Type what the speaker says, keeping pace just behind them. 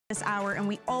this hour, and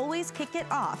we always kick it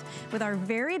off with our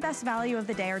very best value of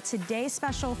the day, our today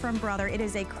special from Brother. It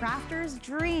is a crafter's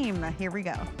dream. Here we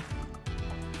go.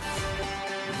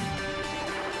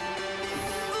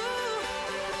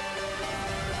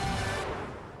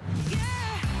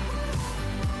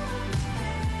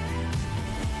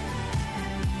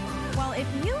 Well, if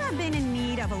you have been in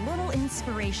need of a little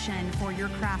inspiration for your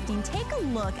crafting, take a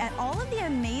look at all of the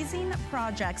amazing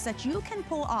projects that you can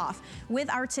pull off with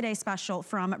our Today Special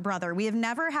from Brother. We have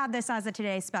never had this as a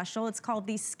Today Special. It's called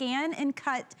the Scan and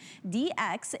Cut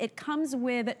DX. It comes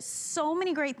with so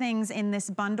many great things in this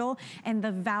bundle, and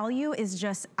the value is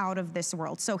just out of this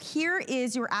world. So here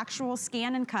is your actual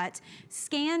scan and cut.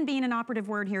 Scan being an operative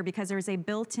word here because there's a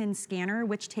built-in scanner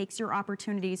which takes your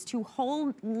opportunities to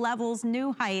whole levels,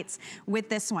 new heights with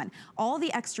this one. All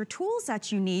the extra tools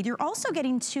that you need, you're also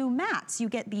getting 2 mats. You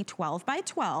get the 12 by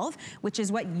 12, which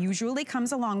is what usually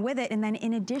comes along with it. And then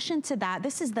in addition to that,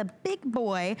 this is the big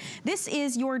boy. This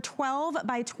is your 12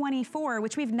 by 24,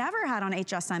 which we've never had on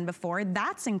HSN before.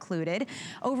 That's included.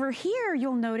 Over here,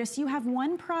 you'll notice you have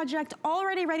one project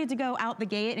already ready to go out the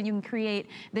gate, and you can create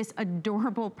this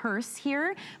adorable purse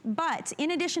here. But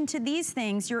in addition to these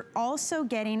things, you're also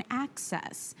getting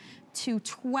access to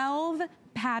 12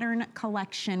 pattern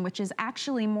collection, which is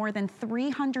actually more than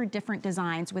 300 different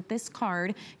designs. With this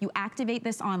card, you activate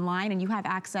this online and you have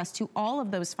access to all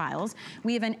of those files.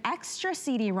 We have an extra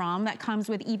CD-ROM that comes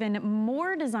with even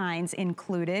more designs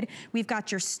included. We've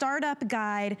got your startup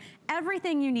guide,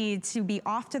 everything you need to be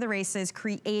off to the races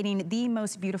creating the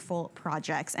most beautiful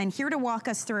projects. And here to walk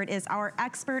us through it is our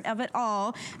expert of it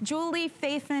all, Julie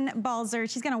Fafen-Balzer.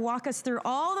 She's gonna walk us through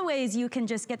all the ways you can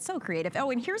just get so creative.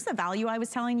 Oh, and here's the value I was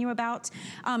telling you about.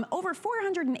 Over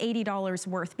 $480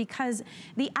 worth, because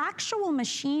the actual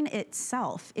machine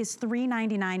itself is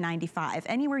 $399.95.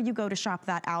 Anywhere you go to shop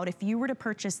that out, if you were to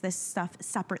purchase this stuff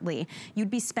separately,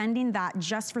 you'd be spending that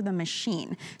just for the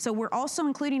machine. So we're also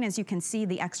including, as you can see,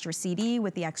 the extra CD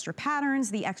with the extra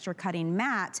patterns, the extra cutting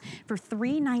mat for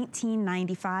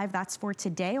 $319.95. That's for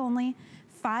today only.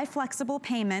 5 flexible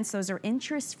payments. Those are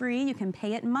interest-free. You can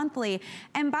pay it monthly.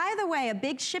 And by the way, a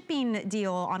big shipping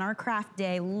deal on our craft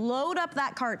day. Load up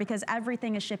that cart because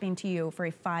everything is shipping to you for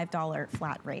a $5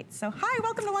 flat rate. So hi,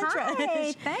 welcome to Lunch Rush.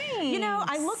 Hi, thanks. You know,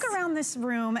 I look around this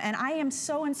room and I am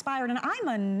so inspired, and I'm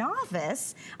a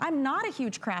novice. I'm not a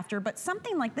huge crafter, but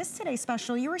something like this Today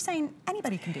Special, you were saying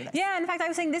anybody can do this. Yeah, in fact, I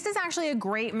was saying this is actually a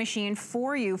great machine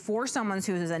for you, for someone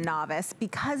who is a novice,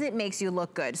 because it makes you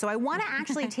look good. So I want to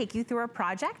actually take you through a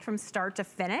project from start to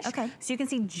finish, so you can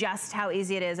see just how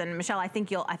easy it is. And Michelle, I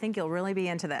think you'll really be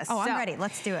into this. Oh, I'm ready.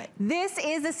 Let's do it. This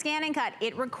is a scan and cut.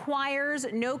 It requires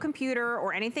no computer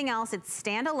or anything else. It's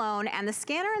standalone, and the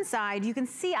scanner inside, you can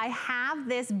see I have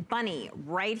this bunny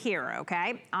right here,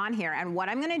 okay, on here. And what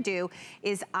I'm going to do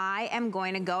is I am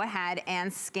going to go ahead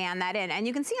and scan that in. And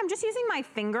you can see I'm just using my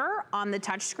finger on the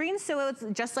touch screen, so it's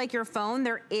just like your phone.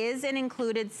 There is an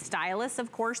included stylus,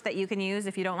 of course, that you can use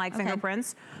if you don't like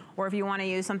fingerprints, or if you want to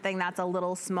use something that's a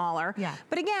little smaller. Yeah.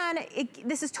 But again,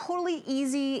 this is totally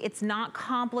easy. It's not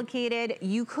complicated.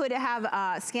 You could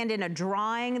have scanned in a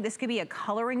drawing. This could be a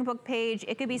coloring book page.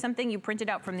 It could be something you printed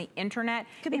out from the internet.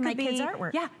 It could be my kid's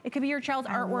artwork. Yeah, it could be your child's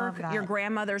artwork, your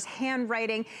grandmother's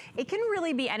handwriting. It can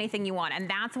really be anything you want. And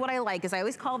that's what I like, is I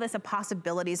always call this a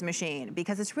possibilities machine,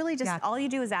 because it's really just all you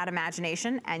do is add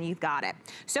imagination and you've got it.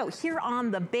 So here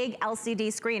on the big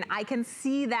LCD screen, I can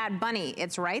see that bunny.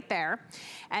 It's right there.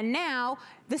 And now,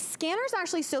 the scanner is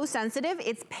actually so sensitive,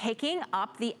 it's picking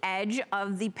up the edge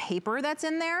of the paper that's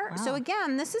in there. Wow. So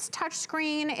again, this is touch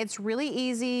screen. It's really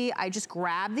easy. I just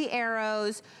grab the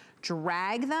arrows,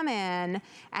 drag them in,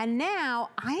 and now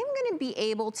I am gonna be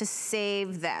able to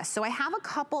save this. So I have a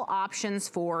couple options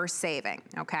for saving,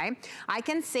 okay? I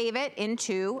can save it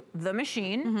into the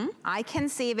machine. I can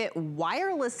save it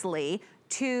wirelessly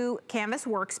to Canvas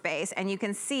Workspace, and you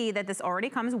can see that this already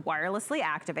comes wirelessly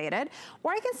activated,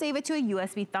 or I can save it to a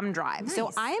USB thumb drive. Nice.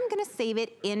 So I am gonna save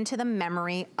it into the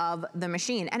memory of the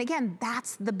machine. And again,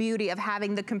 that's the beauty of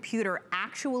having the computer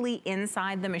actually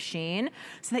inside the machine,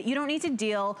 so that you don't need to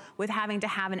deal with having to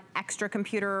have an extra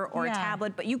computer or a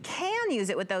tablet, but you can use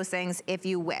it with those things if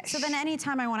you wish. So then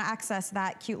anytime I wanna access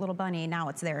that cute little bunny, now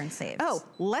it's there and saved. Oh,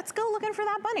 let's go looking for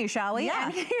that bunny, shall we? Yeah.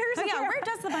 And here's where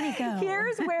does the bunny go?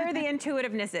 Here's where the intuitive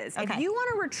is. If you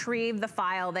want to retrieve the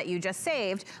file that you just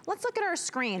saved, let's look at our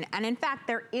screen. And in fact,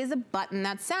 there is a button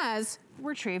that says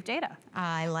retrieve data.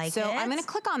 I like it. So I'm going to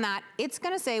click on that. It's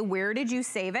going to say, where did you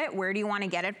save it? Where do you want to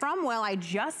get it from? Well, I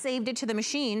just saved it to the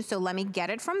machine, so let me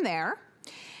get it from there.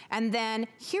 And then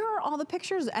here are all the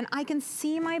pictures, and I can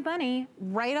see my bunny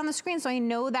right on the screen, so I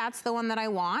know that's the one that I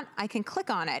want. I can click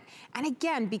on it. And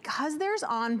again, because there's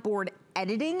onboard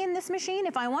editing in this machine,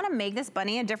 if I want to make this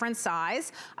bunny a different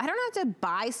size, I don't have to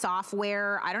buy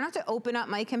software. I don't have to open up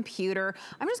my computer.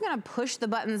 I'm just going to push the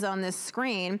buttons on this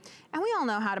screen. And we all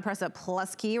know how to press a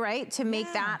plus key, right? To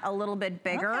make that a little bit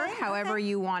bigger, however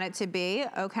you want it to be,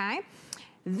 okay?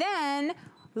 Then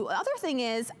the other thing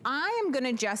is I am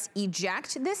gonna just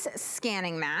eject this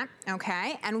scanning mat,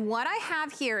 okay? And what I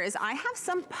have here is I have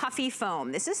some puffy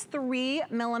foam. This is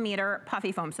 3mm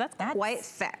puffy foam, so that's quite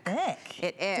thick.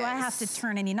 It is. Do I have to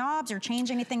turn any knobs or change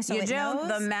anything so it knows?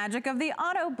 The magic of the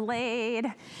auto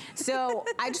blade. So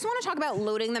I just wanna talk about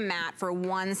loading the mat for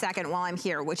 1 second while I'm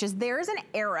here, which is there's an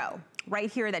arrow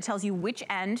right here that tells you which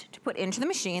end to put into the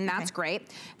machine. That's great.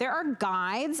 There are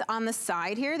guides on the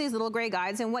side here, these little gray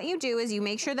guides, and what you do is you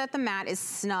make sure that the mat is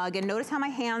snug, and notice how my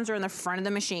hands are in the front of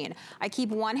the machine. I keep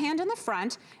one hand in the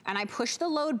front, and I push the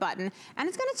load button, and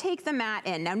it's gonna take the mat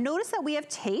in. Now notice that we have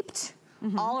taped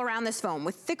all around this foam.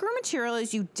 With thicker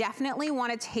materials, you definitely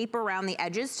wanna tape around the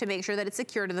edges to make sure that it's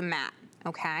secure to the mat,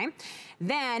 okay?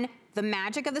 Then, the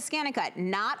magic of the Scan and Cut,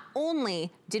 not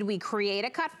only did we create a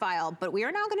cut file, but we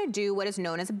are now gonna do what is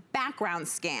known as a background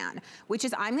scan, which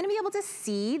is I'm gonna be able to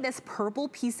see this purple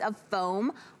piece of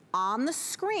foam on the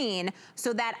screen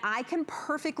so that I can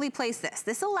perfectly place this.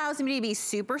 This allows me to be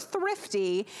super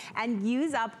thrifty and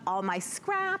use up all my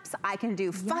scraps. I can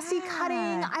do fussy cutting.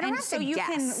 I don't have to guess. You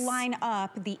can line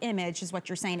up the image is what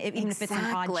you're saying, even if it's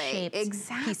an odd shaped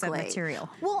piece of material.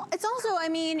 Well, it's also, I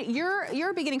mean, you're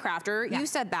a beginning crafter. You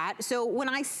said that. So when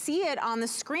I see it on the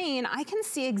screen, I can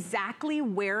see exactly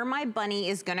where my bunny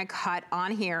is gonna cut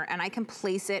on here, and I can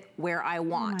place it where I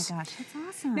want. Oh my gosh, that's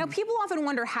awesome. Now people often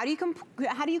wonder, how do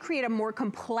you create a more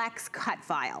complex cut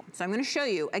file? So I'm gonna show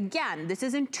you. Again, this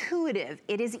is intuitive.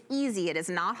 It is easy, it is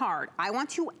not hard. I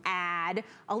want to add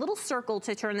a little circle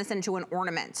to turn this into an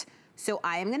ornament. So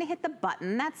I am gonna hit the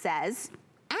button that says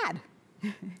add.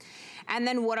 And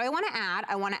then what do I wanna add?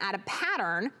 I wanna add a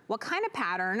pattern. What kind of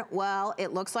pattern? Well,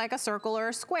 it looks like a circle or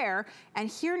a square. And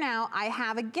here now I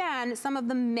have, again, some of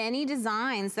the many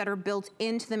designs that are built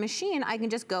into the machine. I can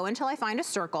just go until I find a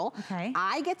circle.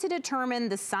 I get to determine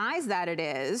the size that it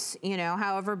is, you know,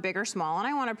 however big or small. And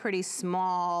I want a pretty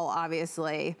small,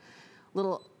 obviously,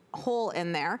 little hole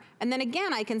in there. And then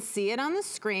again, I can see it on the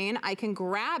screen. I can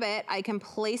grab it. I can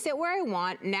place it where I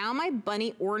want. Now my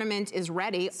bunny ornament is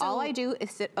ready. So, all I do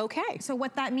is sit, So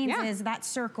what that means is that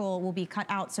circle will be cut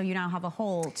out so you now have a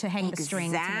hole to hang the string.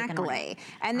 Exactly.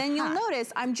 And then you'll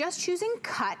notice I'm just choosing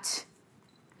cut.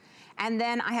 And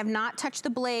then I have not touched the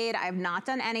blade. I have not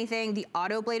done anything. The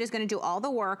auto blade is gonna do all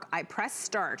the work. I press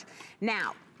start.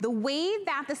 Now, the way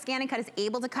that the Scan and Cut is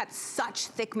able to cut such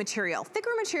thick material, thicker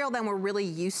material than we're really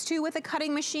used to with a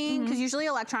cutting machine, because usually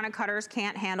electronic cutters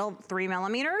can't handle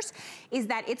 3mm, is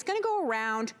that it's gonna go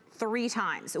around 3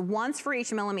 times, once for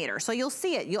each millimeter. So you'll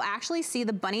see it. You'll actually see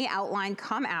the bunny outline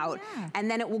come out,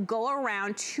 and then it will go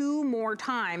around 2 more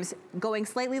times, going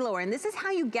slightly lower. And this is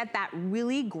how you get that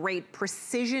really great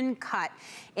precision cut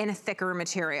in a thicker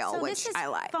material, which I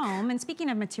like. Foam, and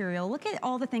speaking of material, look at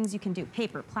all the things you can do.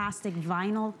 Paper, plastic,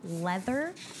 vinyl,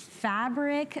 leather,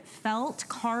 fabric, felt,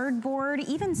 cardboard,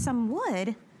 even some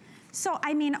wood. So,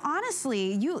 I mean,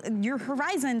 honestly, your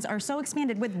horizons are so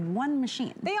expanded with one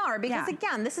machine. They are, because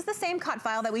again, this is the same cut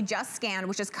file that we just scanned,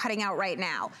 which is cutting out right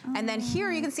now. And then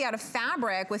here you can see out of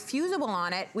fabric with fusible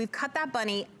on it, we've cut that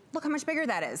bunny. Look how much bigger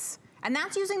that is. And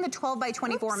that's using the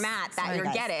 12x24 mat that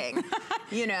you're getting,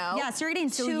 you know? Yes, you're getting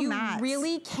 2 mats. So you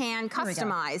really can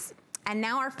customize. And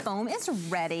now our foam is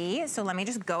ready. So let me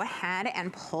just go ahead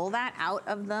and pull that out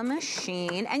of the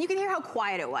machine. And you can hear how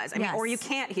quiet it was. I mean, or you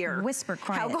can't hear whisper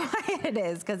quiet. How quiet it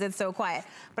is, because it's so quiet.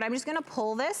 But I'm just gonna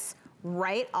pull this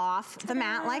right off the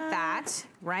mat like that,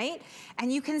 right?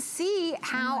 And you can see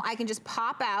how I can just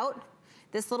pop out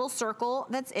this little circle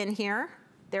that's in here.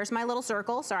 There's my little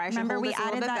circle. Sorry, I should hold this a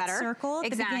little bit better. Circle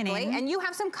at the beginning. And you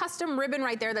have some custom ribbon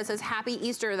right there that says Happy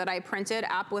Easter that I printed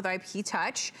up with IP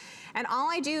Touch. And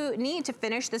all I do need to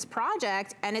finish this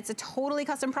project, and it's a totally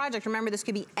custom project. Remember, this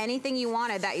could be anything you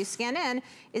wanted that you scan in,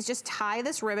 is just tie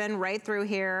this ribbon right through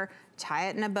here, tie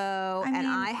it in a bow, and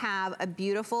I have a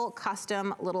beautiful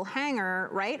custom little hanger,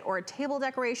 right? Or a table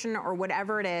decoration or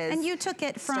whatever it is. And you took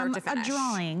it from a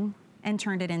drawing and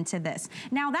turned it into this.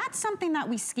 Now that's something that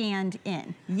we scanned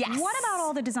in. Yes. What about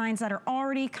all the designs that are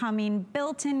already coming,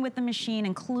 built in with the machine,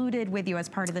 included with you as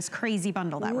part of this crazy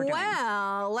bundle that we're doing?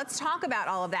 Well, let's talk about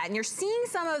all of that. And you're seeing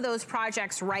some of those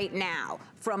projects right now,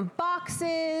 from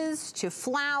boxes to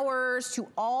flowers to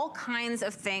all kinds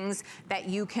of things that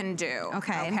you can do.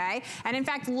 Okay. And in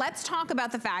fact, let's talk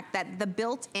about the fact that the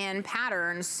built-in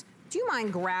patterns. Do you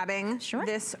mind grabbing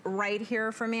this right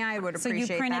here for me? I would appreciate that.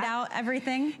 So you printed out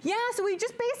everything? Yeah, so we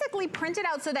just basically printed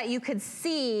out so that you could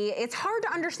see. It's hard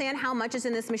to understand how much is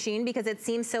in this machine because it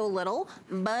seems so little,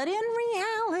 but in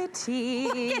reality,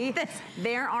 look at this.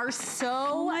 There are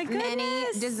so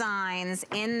many designs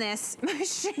in this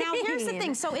machine. Now here's the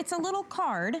thing, so it's a little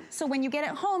card, so when you get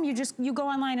it home, you go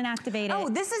online and activate it. Oh,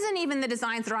 this isn't even the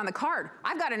designs that are on the card.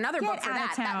 I've got another book for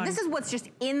that. This is what's just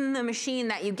in the machine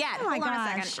that you get. Oh my Hold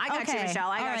on a second. I got you, Michelle.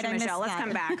 I got you, Michelle. Let's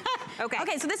come back.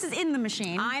 Okay, so this is in the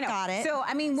machine. I know. Got it. So,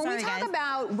 I mean, when we talk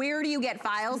about where do you get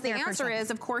files, the answer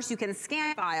is, of course, you can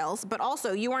scan files, but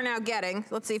also you are now getting,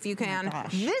 let's see if you can,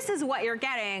 this is what you're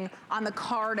getting on the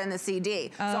card and the CD.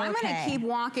 So I'm going to keep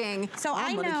walking. So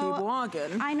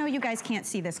I know you guys can't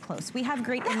see this close. We have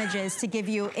great images to give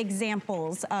you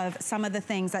examples of some of the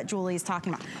things that Julie's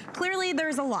talking about. Clearly,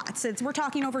 there's a lot. We're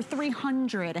talking over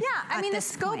 300. Yeah, I mean, the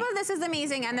scope of this is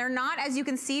amazing, and they're not, as you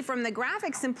can see from the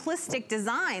graphic, simplistic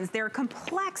designs. They're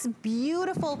complex,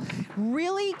 beautiful,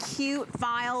 really cute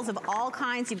files of all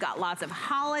kinds. You've got lots of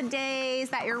holidays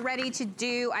that you're ready to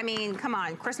do. I mean, come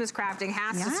on, Christmas crafting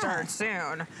has to start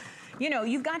soon. You know,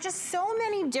 you've got just so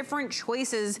many different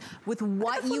choices with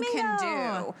what you can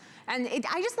do. And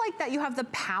I just like that you have the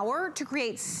power to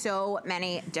create so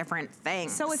many different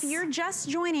things. So if you're just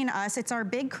joining us, it's our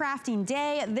big crafting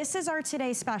day. This is our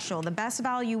today special, the best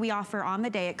value we offer on the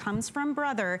day. It comes from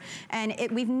Brother, and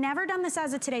we've never done this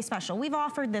as a today special. We've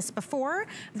offered this before,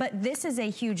 but this is a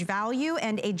huge value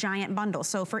and a giant bundle.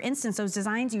 So for instance, those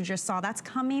designs you just saw, that's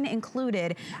coming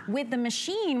included with the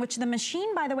machine, which the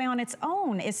machine, by the way, on its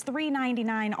own is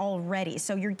 $3.99 already.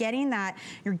 So you're getting that,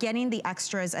 you're getting the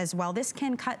extras as well. This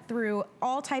can cut through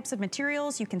all types of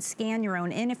materials. You can scan your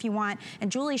own in if you want.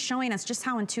 And Julie's showing us just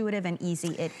how intuitive and easy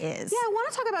it is. Yeah, I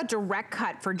want to talk about direct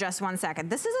cut for just 1 second.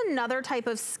 This is another type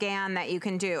of scan that you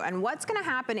can do. And what's going to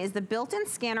happen is the built-in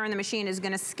scanner in the machine is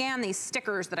going to scan these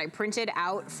stickers that I printed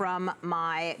out from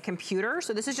my computer.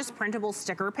 So this is just printable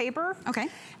sticker paper. Okay.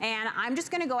 And I'm just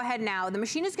going to go ahead now. The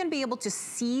machine is going to be able to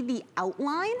see the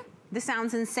outline. This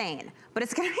sounds insane, but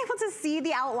it's gonna be able to see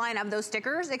the outline of those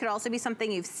stickers. It could also be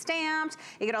something you've stamped.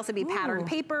 It could also be patterned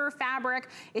paper, fabric.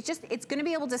 It's gonna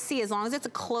be able to see as long as it's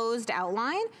a closed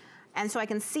outline. And so I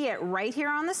can see it right here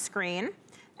on the screen.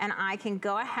 And I can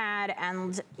go ahead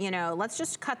and, you know, let's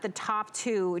just cut the top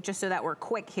two just so that we're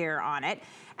quick here on it.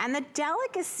 And the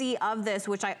delicacy of this,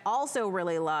 which I also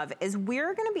really love, is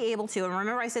we're gonna be able to, and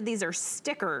remember I said these are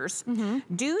stickers,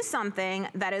 do something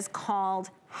that is called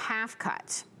half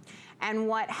cut. And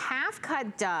what half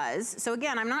cut does, so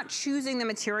again, I'm not choosing the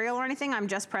material or anything, I'm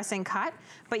just pressing cut,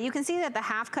 but you can see that the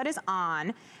half cut is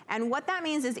on. And what that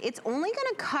means is it's only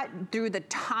gonna cut through the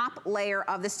top layer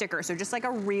of the sticker. So just like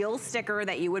a real sticker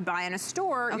that you would buy in a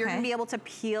store, you're gonna be able to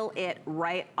peel it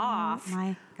right off. Oh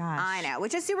my gosh. I know,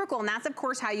 which is super cool. And that's of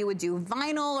course how you would do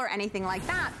vinyl or anything like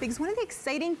that. Because one of the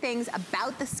exciting things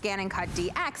about the Scan and Cut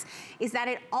DX is that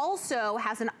it also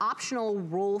has an optional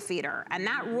roll feeder. And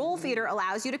that roll feeder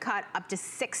allows you to cut up to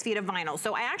 6 feet of vinyl.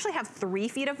 So I actually have 3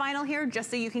 feet of vinyl here just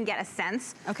so you can get a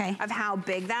sense of how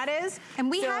big that is. And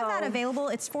we have that available.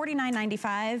 It's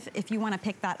 $49.95 if you want to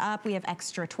pick that up. We have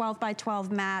extra 12 by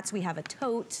 12 mats. We have a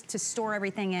tote to store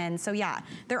everything in. So yeah,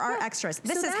 there are extras.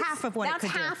 This is half of what it could do.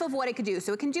 That's half of what it could do.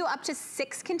 So it can do up to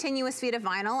 6 continuous feet of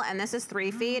vinyl, and this is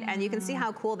 3 feet, and you can see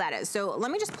how cool that is. So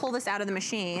let me just pull this out of the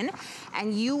machine,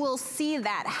 and you will see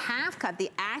that half cut,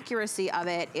 the accuracy of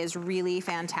it is really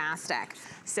fantastic.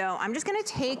 So I'm just gonna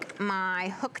take my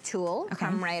hook tool,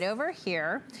 come right over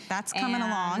here. That's coming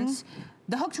along.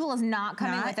 The hook tool is not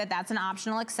coming with it. That's an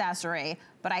optional accessory,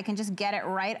 but I can just get it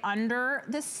right under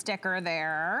the sticker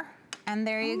there. And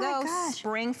there you go,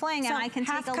 spring fling. So and I can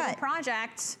take a little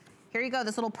project. Here you go,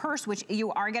 this little purse, which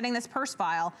you are getting this purse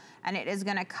file, and it is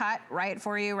gonna cut right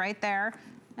for you right there.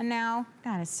 And now,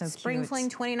 that is so Spring Fling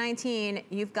 2019,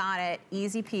 you've got it,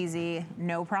 easy peasy,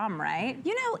 no problem, right?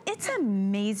 You know, it's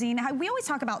amazing. We always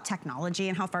talk about technology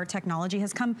and how far technology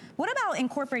has come. What about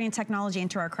incorporating technology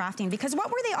into our crafting? Because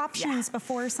what were the options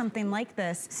before something like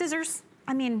this? Scissors.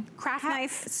 I mean, craft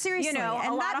knife, seriously, you know,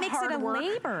 and a lot that of makes hard it a work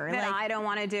labor that like, I don't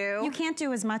want to do. You can't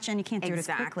do as much and you can't do it as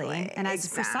quickly and as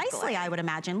precisely, I would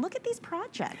imagine. Look at these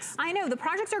projects. I know, the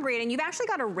projects are great, and you've actually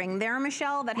got a ring there,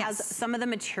 Michelle, that has some of the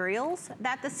materials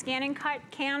that the scan and cut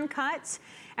can cut.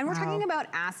 And we're talking about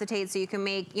acetate, so you can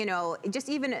make, you know, just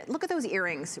even, look at those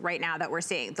earrings right now that we're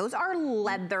seeing. Those are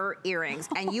leather earrings,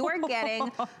 and you are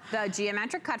getting the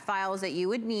geometric cut files that you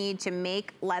would need to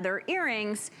make leather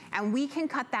earrings, and we can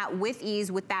cut that with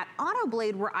ease with that auto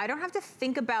blade where I don't have to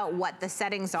think about what the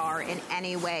settings are in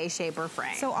any way, shape, or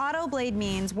frame. So auto blade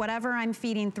means whatever I'm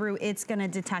feeding through, it's gonna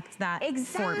detect that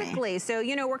for me. Exactly, so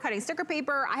you know, we're cutting sticker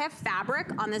paper. I have fabric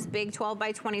on this big 12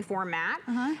 by 24 mat,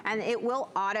 and it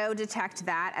will auto detect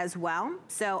that as well.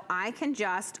 So I can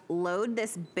just load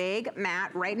this big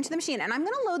mat right into the machine. And I'm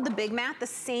gonna load the big mat the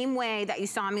same way that you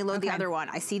saw me load the other one.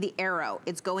 I see the arrow,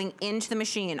 it's going into the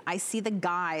machine. I see the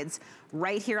guides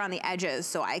right here on the edges.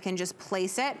 So I can just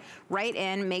place it right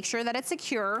in, make sure that it's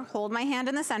secure, hold my hand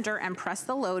in the center and press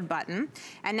the load button.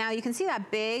 And now you can see that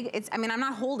big, I mean, I'm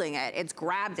not holding it, it's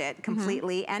grabbed it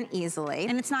completely and easily.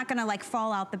 And it's not gonna like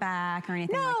fall out the back or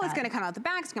anything like that? No, it's gonna come out the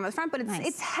back, it's gonna come out the front, but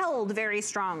it's held very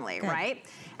strongly, right?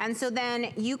 And so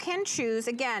then you can choose,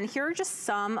 again, here are just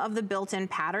some of the built-in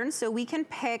patterns. So we can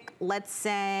pick, let's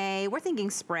say, we're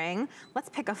thinking spring. Let's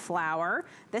pick a flower.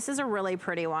 This is a really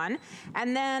pretty one.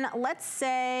 And then let's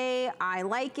say I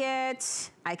like it,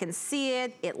 I can see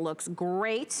it, it looks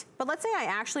great, but let's say I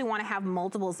actually want to have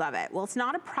multiples of it. Well, it's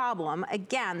not a problem.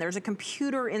 Again, there's a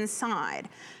computer inside.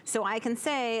 So I can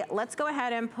say, let's go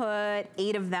ahead and put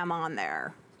 8 of them on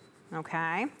there,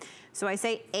 okay? So I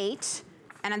say 8.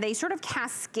 And they sort of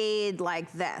cascade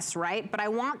like this, right? But I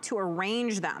want to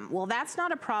arrange them. Well, that's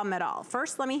not a problem at all.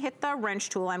 First, let me hit the wrench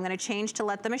tool. I'm gonna change to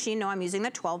let the machine know I'm using the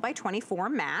 12 by 24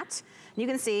 mat. You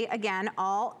can see, again,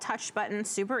 all touch buttons,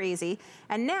 super easy.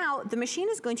 And now the machine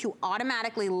is going to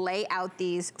automatically lay out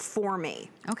these for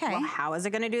me. Okay. Well, how is it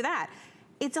gonna do that?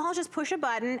 It's all just push a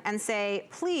button and say,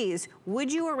 please,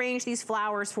 would you arrange these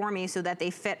flowers for me so that they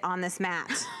fit on this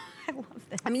mat? I love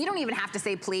this. I mean, you don't even have to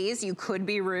say please. You could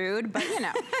be rude, but you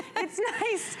know, it's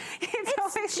nice. It's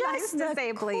always nice to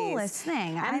say please. It's the coolest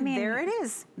thing. And I mean, there it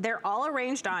is. They're all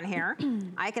arranged on here.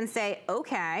 I can say,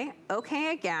 okay,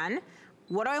 okay again.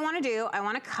 What do I want to do? I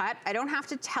want to cut. I don't have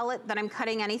to tell it that I'm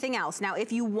cutting anything else. Now,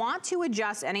 if you want to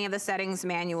adjust any of the settings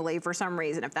manually for some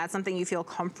reason, if that's something you feel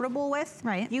comfortable with,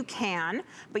 you can,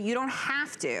 but you don't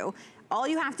have to. All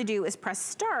you have to do is press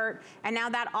start, and now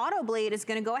that auto blade is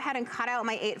gonna go ahead and cut out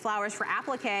my 8 flowers for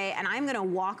applique, and I'm gonna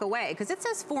walk away, because it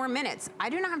says 4 minutes. I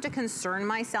do not have to concern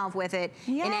myself with it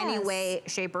in any way,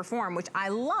 shape, or form, which I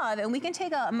love, and we can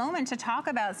take a moment to talk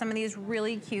about some of these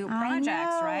really cute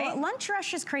projects, right? Lunch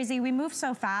rush is crazy. We move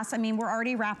so fast. I mean, we're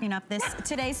already wrapping up this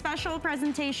today's special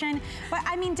presentation, but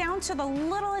I mean, down to the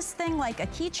littlest thing, like a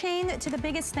keychain, to the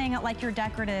biggest thing, like your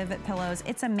decorative pillows.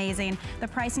 It's amazing. The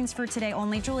pricing's for today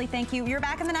only. Julie, thank you. You're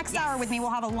back in the next hour with me. We'll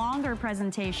have a longer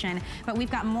presentation, but we've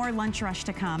got more Lunch Rush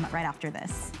to come right after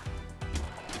this.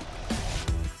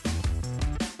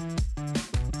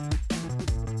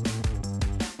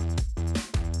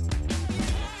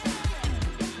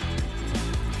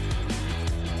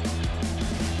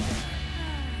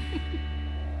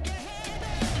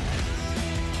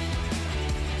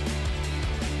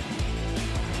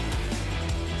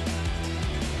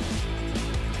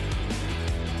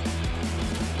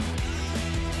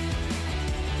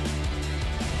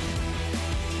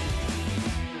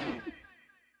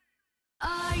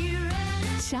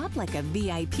 Shop like a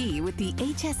VIP with the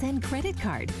HSN credit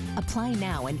card. Apply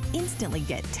now and instantly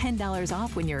get $10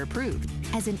 off when you're approved.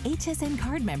 As an HSN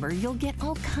card member, you'll get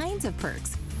all kinds of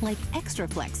perks, like extra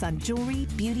flex on jewelry,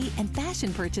 beauty, and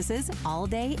fashion purchases all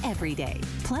day, every day.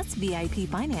 Plus VIP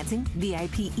financing,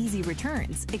 VIP easy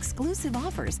returns, exclusive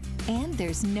offers, and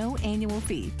there's no annual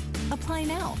fee. Apply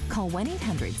now. Call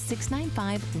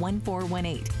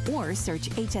 1-800-695-1418 or search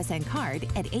HSN card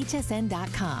at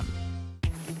hsn.com.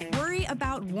 Worry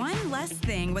about one less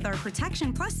thing with our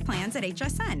Protection Plus plans at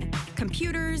HSN.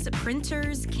 Computers,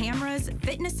 printers, cameras,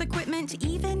 fitness equipment,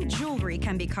 even jewelry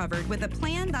can be covered with a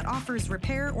plan that offers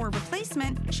repair or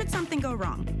replacement should something go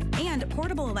wrong. And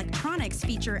portable electronics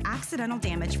feature accidental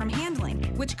damage from handling,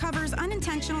 which covers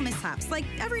unintentional mishaps like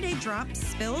everyday drops,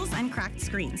 spills, and cracked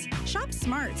screens. Shop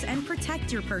smart and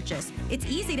protect your purchase. It's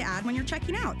easy to add when you're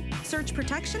checking out. Search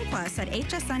Protection Plus at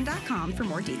hsn.com for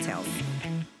more details.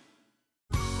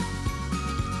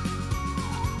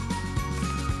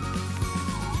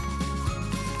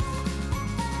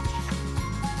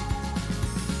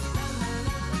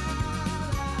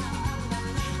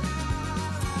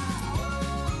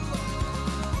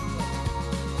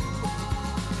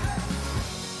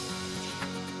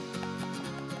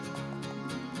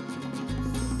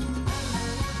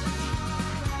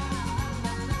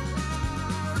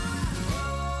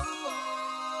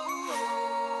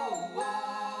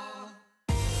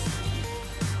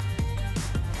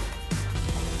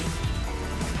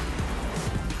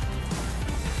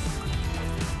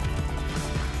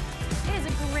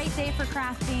 day for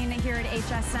crafting here at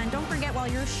HSN. Don't forget, while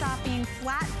you're shopping,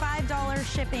 flat $5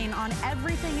 shipping on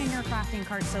everything in your crafting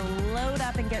cart, so load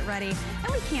up and get ready.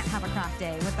 And we can't have a craft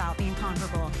day without the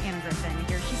incomparable Anna Griffin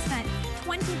here. She spent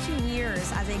 22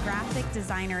 years as a graphic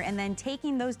designer, and then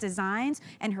taking those designs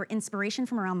and her inspiration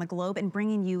from around the globe and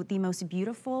bringing you the most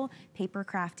beautiful paper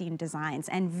crafting designs.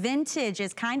 And vintage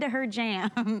is kind of her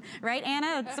jam, right,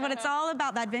 Anna? That's what it's all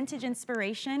about, that vintage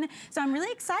inspiration. So I'm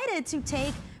really excited to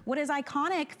take what is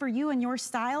iconic for you and your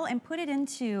style and put it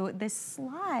into this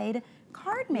slide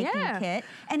card making kit,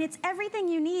 and it's everything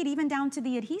you need, even down to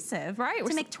the adhesive,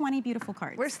 to make 20 beautiful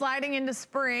cards. We're sliding into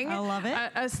spring. I love it.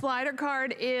 A slider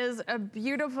card is a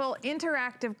beautiful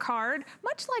interactive card,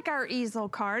 much like our easel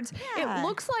cards. It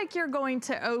looks like you're going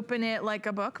to open it like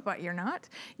a book, but you're not.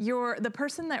 The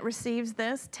person that receives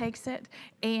this takes it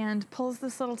and pulls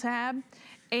this little tab,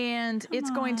 and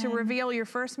it's going to reveal your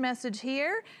first message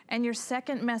here and your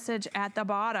second message at the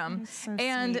bottom. So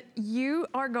and sweet. You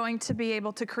are going to be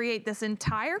able to create this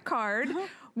entire card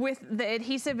with the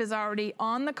adhesive is already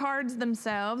on the cards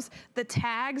themselves. The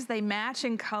tags, they match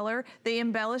in color. The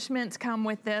embellishments come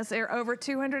with this. There are over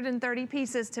 230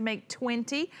 pieces to make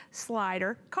 20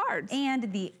 slider cards. And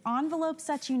the envelopes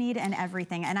that you need and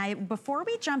everything. And before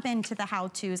we jump into the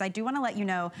how-tos, I do want to let you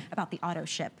know about the auto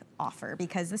ship offer,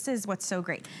 because this is what's so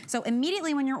great. So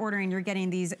immediately when you're ordering, you're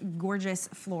getting these gorgeous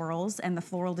florals and the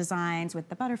floral designs with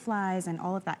the butterflies and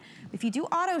all of that. If you do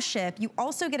auto ship, you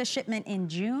also get a shipment in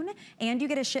June and you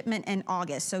get a shipment in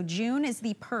August. So June is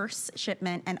the purse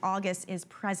shipment and August is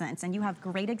presents, and you have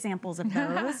great examples of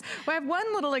those. Well, I have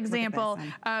one little example.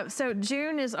 So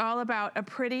June is all about a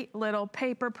pretty little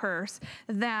paper purse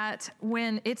that,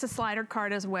 when it's a slider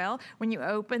card as well, when you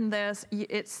open this,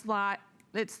 it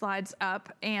slides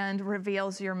up and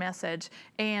reveals your message,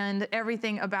 and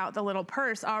everything about the little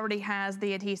purse already has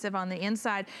the adhesive on the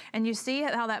inside, and you see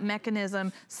how that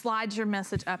mechanism slides your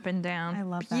message up and down. I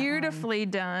love that. Beautifully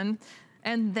done.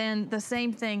 And then the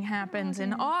same thing happens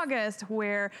in August,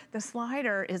 where the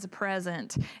slider is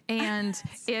present and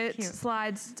it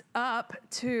slides up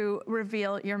to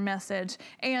reveal your message.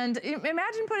 And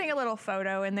imagine putting a little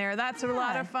photo in there. That's a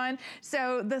lot of fun.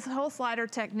 So this whole slider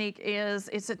technique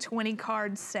it's a 20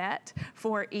 card set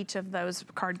for each of those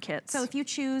card kits. So if you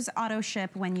choose auto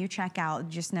ship when you check out,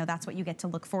 just know that's what you get to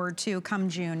look forward to come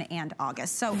June and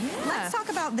August. So let's talk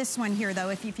about this one here, though.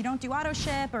 If you don't do auto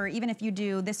ship, or even if you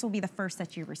do, this will be the first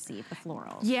that you receive, the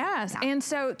florals. Yes, and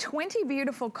so 20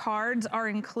 beautiful cards are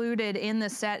included in the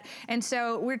set. And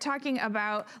so we're talking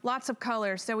about lots of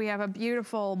colors. So we have a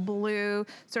beautiful blue,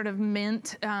 sort of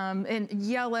mint, and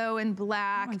yellow and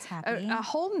black. A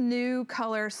whole new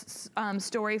color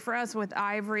story for us with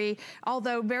ivory,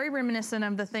 although very reminiscent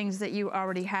of the things that you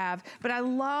already have. But I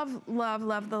love, love,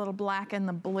 love the little black and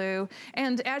the blue.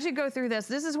 And as you go through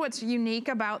this is what's unique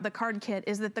about the card kit,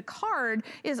 is that the card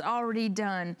is already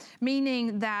done, meaning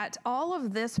that all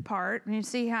of this part, and you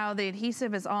see how the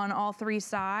adhesive is on all three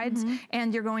sides,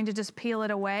 and you're going to just peel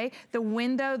it away. The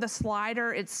window, the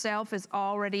slider itself is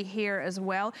already here as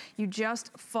well. You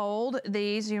just fold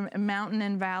these, you mountain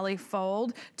and valley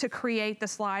fold to create the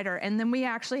slider. And then we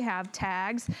actually have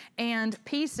tags and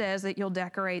pieces that you'll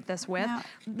decorate this with. Now,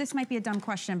 this might be a dumb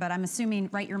question, but I'm assuming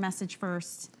write your message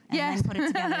first and then put it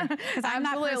together. Because I'm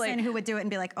that person who would do it and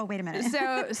be like, oh, wait a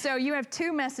minute. So you have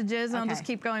two messages. I'll just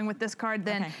keep going with this card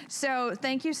then. So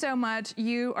thank you so much.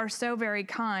 You are so very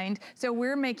kind. So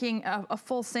we're making a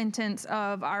full sentence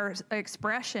of our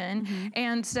expression.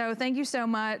 And so thank you so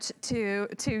much to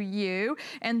you.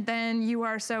 And then you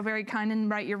are so very kind,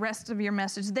 and write your rest of your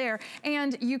message there.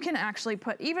 And you can actually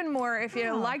put even more, if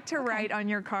you like to write on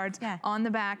your cards, on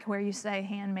the back where you say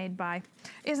handmade by.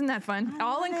 Isn't that fun?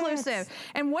 All inclusive.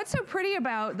 And what's so pretty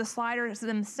about the sliders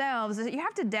themselves is that you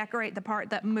have to decorate the part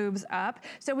that moves up.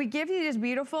 So we give you these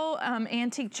beautiful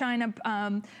antique china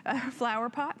flower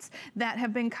pots that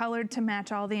have been colored to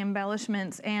match all the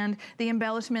embellishments. And the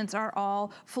embellishments are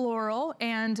all floral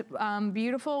and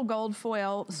beautiful gold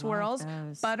foil swirls,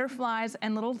 butterflies,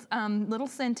 and little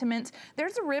sentiments.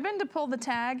 There's a ribbon to pull the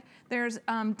tag. There's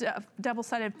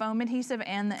double-sided foam adhesive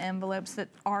and the envelopes that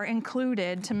are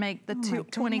included to make the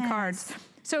 20 cards.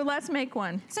 So let's make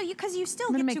one. So because you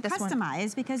still get to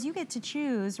customize, because you get to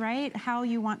choose, right, how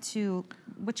you want to,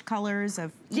 which colors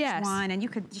of each one, and you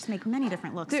could just make many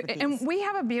different looks with these. And we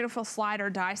have a beautiful slider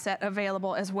die set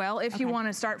available as well if you want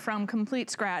to start from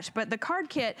complete scratch. But the card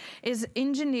kit is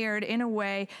engineered in a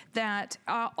way that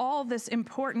all this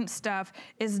important stuff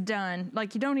is done.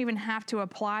 Like, you don't even have to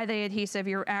apply the adhesive.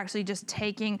 You're actually just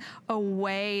taking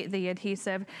away the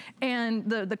adhesive and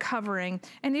the covering.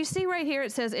 And you see right here,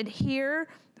 it says adhere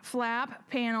flap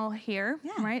panel here,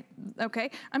 right?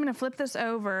 Okay, I'm gonna flip this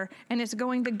over and it's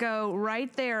going to go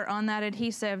right there on that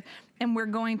adhesive, and we're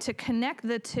going to connect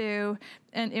the two,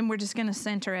 and we're just gonna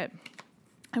center it.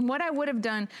 And what I would have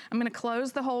done, I'm gonna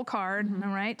close the whole card,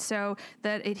 all right? So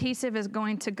that adhesive is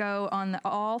going to go on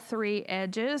all 3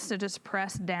 edges, so just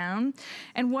press down.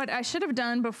 And what I should have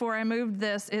done before I moved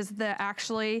this is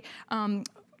actually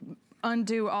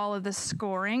undo all of the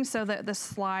scoring so that the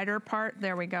slider part,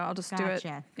 there we go, I'll just do it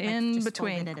in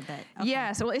between. It a bit. Okay.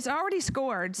 Yeah, so it's already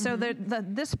scored, so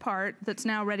that this part that's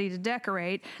now ready to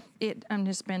decorate, I'm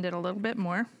just bend it a little bit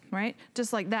more, right?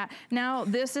 Just like that. Now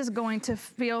this is going to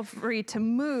feel free to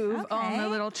move on the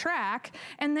little track,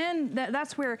 and then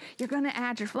that's where you're gonna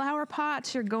add your flower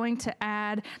pots, you're going to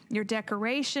add your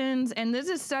decorations, and this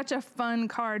is such a fun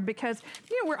card because,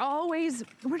 you know,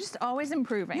 we're just always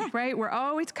improving, right? We're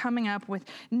always coming up with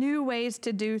new ways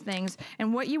to do things,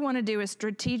 and what you wanna do is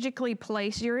strategically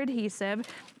place your adhesive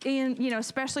in, you know,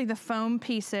 especially the foam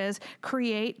pieces,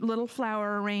 create little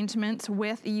flower arrangements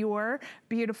with your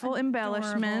beautiful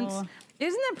embellishments.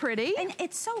 Isn't that pretty? And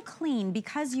it's so clean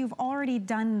because you've already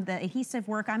done the adhesive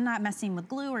work. I'm not messing with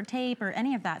glue or tape or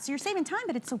any of that. So you're saving time,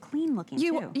 but it's so clean looking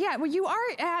too. Yeah, well, you are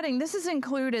adding, this is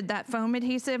included, that foam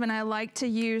adhesive, and I like to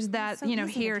use that, so, you know,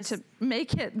 here to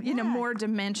make it, you know, more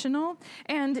dimensional.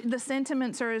 And the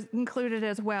sentiments are included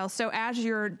as well. So as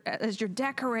you're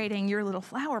decorating your little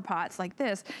flower pots like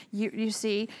this, you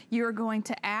see, you're going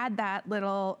to add that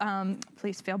little,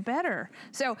 please feel better.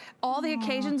 So all the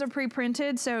occasions are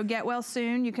pre-printed, so get well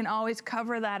soon. You can always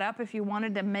cover that up if you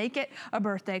wanted to make it a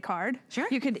birthday card. Sure.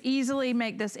 You could easily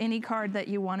make this any card that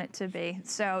you want it to be.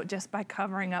 So just by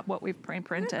covering up what we've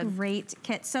pre-printed. Great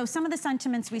kit. So some of the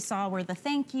sentiments we saw were the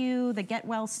thank you, the get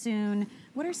well soon.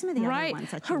 What are some of the other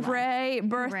ones that you Hooray,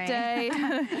 birthday.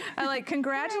 I like,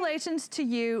 congratulations to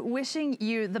you, wishing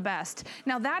you the best.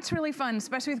 Now that's really fun,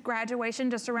 especially with graduation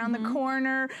just around the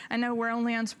corner. I know we're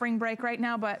only on spring break right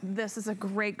now, but this is a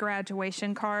great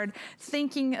graduation card.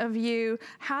 Thinking of you,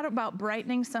 how about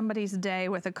brightening somebody's day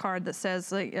with a card that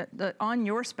says, on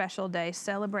your special day,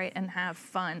 celebrate and have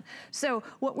fun. So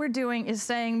what we're doing is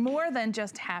saying more than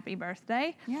just happy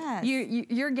birthday. Yes.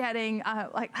 You're getting,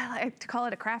 like I like to call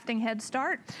it a crafting head start,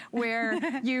 where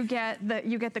you get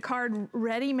the card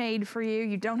ready-made for you.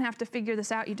 You don't have to figure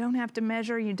this out. You don't have to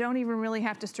measure. You don't even really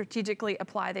have to strategically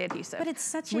apply the adhesive. But it's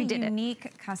such a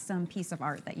unique custom piece of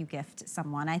art that you gift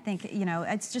someone. I think, you know,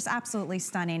 it's just absolutely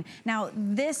stunning. Now,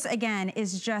 this again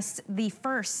is just the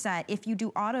first set, if you do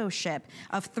auto ship,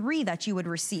 of 3 that you would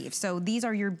receive. So these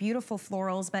are your beautiful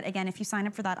florals, but again, if you sign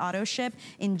up for that auto ship,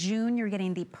 in June you're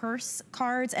getting the purse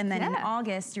cards, and then in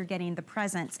August you're getting the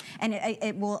presents. And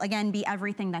it will again be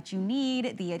everything that you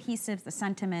need, the adhesives, the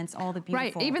sentiments, all the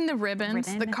beautiful. Right, even the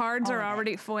ribbons. The cards are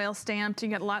already foil stamped. You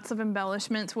get lots of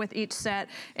embellishments with each set.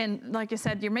 And like I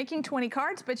said, you're making 20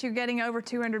 cards, but you're getting over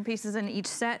 200 pieces in each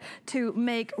set to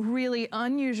make really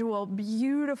unusual,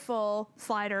 beautiful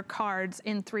slider cards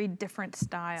in 3 different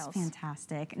styles. It's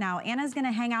fantastic. Now, Anna's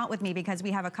gonna hang out with me because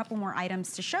we have a couple more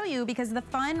items to show you, because the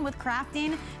fun with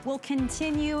crafting will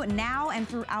continue now and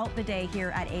throughout the day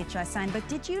here at HSN. But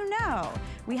did you know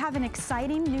we have an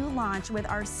exciting new launch with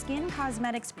our Skin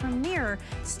Cosmetics premiere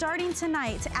starting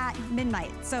tonight at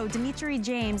midnight. So Dimitri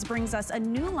James brings us a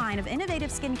new line of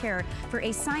innovative skincare for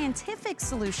a scientific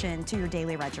solution to your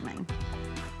daily regimen.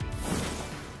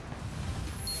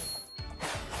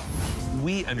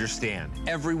 We understand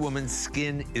every woman's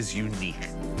skin is unique.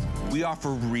 We offer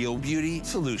real beauty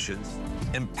solutions,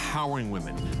 empowering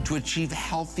women to achieve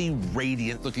healthy,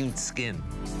 radiant-looking skin.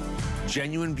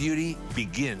 Genuine beauty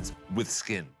begins with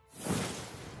skin.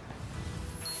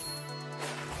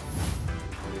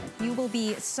 You will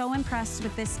be so impressed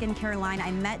with this skincare line. I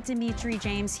met Dimitri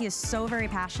James. He is so very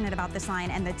passionate about this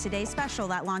line, and the Today Special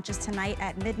that launches tonight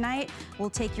at midnight will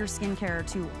take your skincare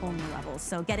to whole new levels.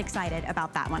 So get excited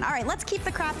about that one. All right, let's keep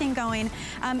the crafting going.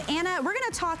 Anna, we're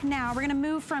gonna talk now. We're gonna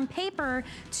move from paper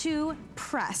to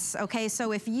press, okay?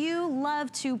 So if you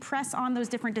love to press on those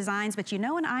different designs, but you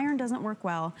know an iron doesn't work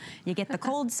well, you get the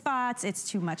cold spots, it's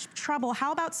too much trouble,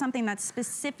 how about something that's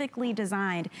specifically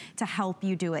designed to help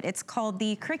you do it? It's called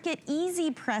the Cricut Easy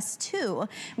Press 2.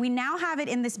 We now have it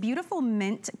in this beautiful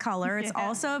mint color. It's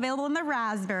also available in the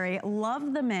raspberry.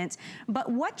 Love the mint.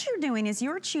 But what you're doing is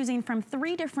you're choosing from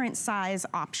 3 different size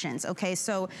options, okay?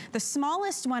 So the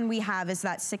smallest one we have is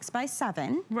that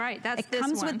 6x7. Right, that's it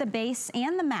comes with the base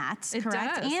and the mat,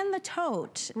 correct? Does. And the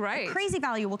tote. Right. A crazy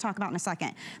value we'll talk about in a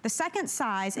second. The second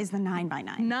size is the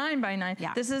 9x9. 9x9.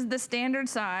 Yeah. This is the standard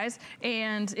size,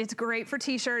 and it's great for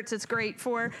t-shirts. It's great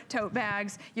for tote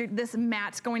bags. This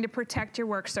mat's going to protect your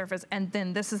work surface. And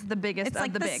then this is the biggest of the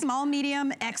big. It's like the small,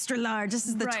 medium, extra large. This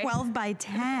is the 12 by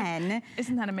 10.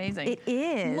 Isn't that amazing? It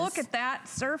is. Look at that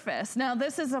surface. Now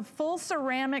this is a full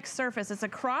ceramic surface. It's a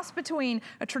cross between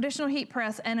a traditional heat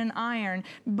press and an iron,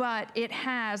 but it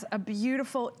has a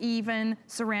beautiful, even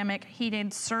ceramic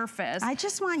heated surface. I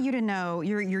just want you to know,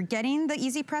 you're getting the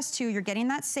Easy Press 2, you're getting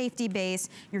that safety base,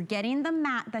 you're getting the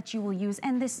mat that you will use,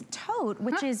 and this tote,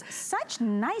 which is such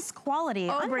nice quality,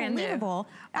 unbelievable.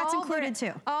 That's included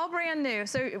too. All brand new.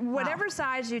 So whatever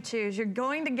size you choose, you're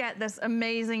going to get this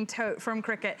amazing tote from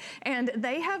Cricut. And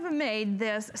they have made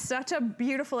this such a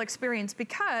beautiful experience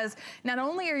because not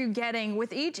only are you getting,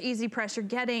 with each Easy Press, you're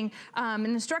getting an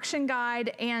instruction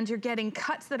guide and you're getting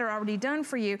cuts that are already done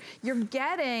for you. You're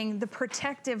getting the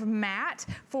protective mat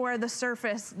for the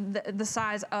surface, the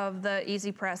size of the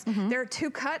Easy Press. There are 2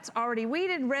 cuts already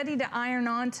weeded, ready to iron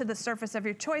on to the surface of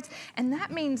your choice. And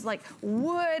that means like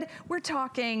wood, we're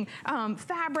talking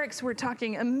fabrics, we're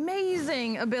talking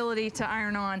amazing ability to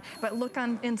iron on. But look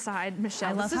on inside, Michelle.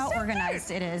 I love how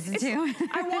organized it is too.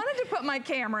 I wanted to put my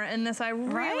camera in this. I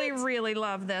really, really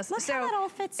love this. Look how it all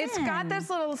fits in. It's got this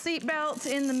little seat belt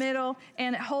in the middle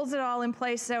and it holds it all in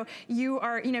place. So you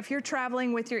are, you know, if you're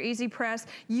traveling with your Easy Press,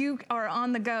 you are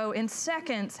on the go in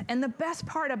seconds. And the best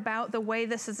part about the way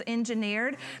this is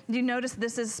engineered, you notice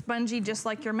this is spongy just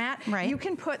like your mat. Right. You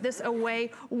can put this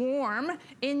away warm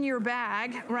in your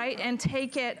bag, right, and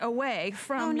take it away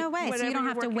from Oh, no way. So you don't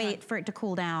have to wait on. for it to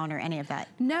cool down or any of that?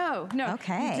 No, no.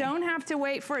 Okay. You don't have to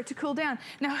wait for it to cool down.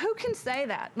 Now, who can say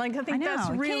that? Like, I think that's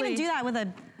really... You can't even do that with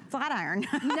a flat iron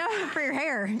for your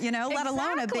hair, you know, let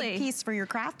alone a big piece for your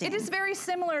crafting. It is very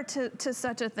similar to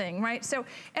such a thing, right? So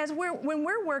as when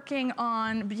we're working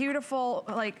on beautiful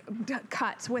like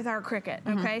cuts with our Cricut,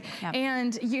 okay?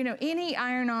 And you know, any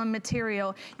iron-on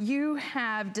material, you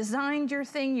have designed your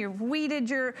thing, you've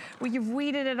weeded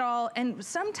it all, and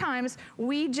sometimes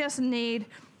we just need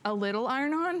a little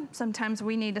iron-on, sometimes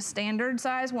we need a standard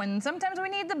size one, sometimes we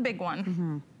need the big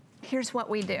one. Here's what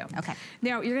we do. Okay.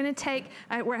 Now you're gonna take,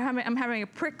 I'm having a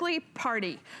prickly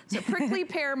party. So prickly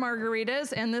pear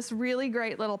margaritas and this really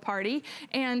great little party.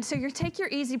 And so you take your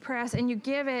Easy Press and you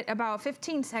give it about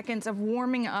 15 seconds of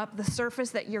warming up the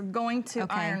surface that you're going to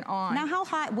iron on. Now how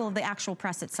hot will the actual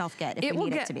press itself get if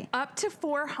we need it to be? It will get up to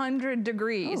 400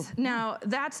 degrees. Ooh, now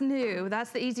that's new,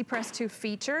 that's the Easy Press 2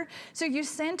 feature. So you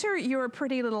center your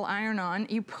pretty little iron on,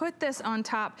 you put this on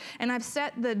top, and I've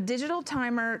set the digital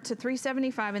timer to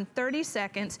 375 and 30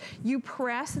 seconds, you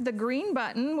press the green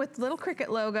button with little Cricut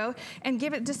logo and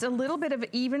give it just a little bit of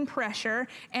even pressure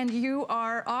and you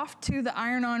are off to the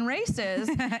iron-on races.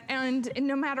 And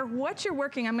no matter what you're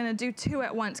working, I'm gonna do 2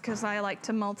 at once because I like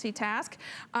to multitask.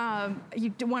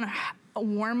 You want to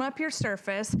warm up your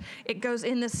surface. It goes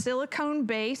in the silicone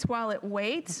base while it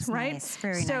waits, that's right? Nice,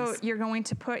 very nice. So you're going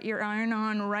to put your iron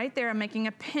on right there. I'm making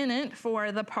a pennant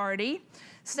for the party.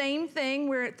 Same thing,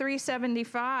 we're at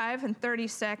 375 and 30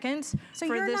 seconds. So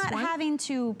for you're this not one. having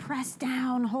to press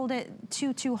down, hold it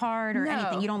too hard or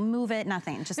anything. You don't move it,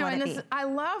 nothing, just let it be. I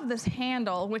love this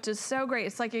handle, which is so great.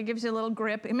 It's like it gives you a little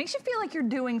grip. It makes you feel like you're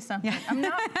doing something.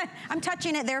 Yeah. I'm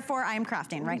touching it, therefore I am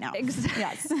crafting right now.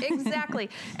 Yes. Exactly.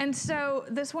 And so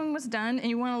this one was done and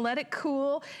you want to let it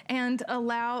cool and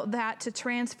allow that to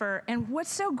transfer. And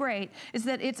what's so great is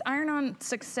that it's iron-on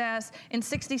success in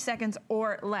 60 seconds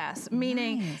or less,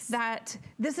 meaning that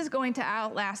this is going to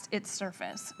outlast its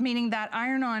surface, meaning that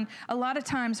iron-on, a lot of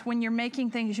times when you're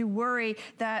making things, you worry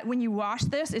that when you wash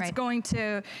this, it's going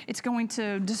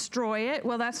to destroy it.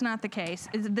 Well, that's not the case.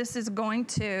 This is going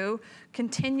to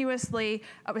continuously,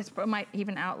 it might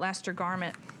even outlast your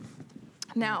garment.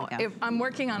 Now, if I'm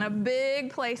working on a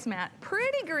big placemat,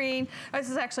 pretty green. This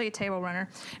is actually a table runner.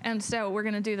 And so we're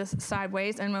gonna do this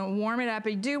sideways and I'm gonna warm it up.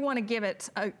 You do wanna give it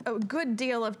a good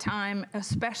deal of time,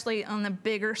 especially on the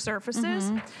bigger surfaces.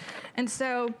 And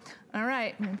so, all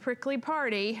right, prickly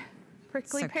party,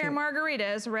 prickly pear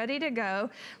margaritas, ready to go.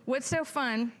 What's so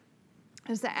fun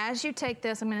is that as you take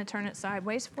this, I'm gonna turn it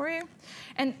sideways for you.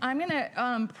 And I'm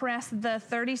gonna press the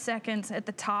 30 seconds at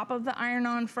the top of the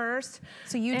iron-on first.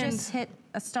 So you just hit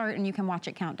a start and you can watch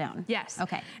it count down? Yes.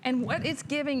 Okay. And what it's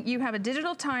giving, you have a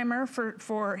digital timer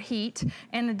for heat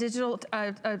and a digital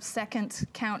second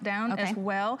countdown as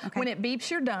well. When it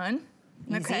beeps, you're done.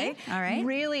 Easy. Okay, all right.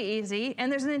 Really easy.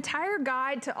 And there's an entire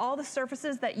guide to all the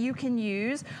surfaces that you can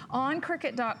use on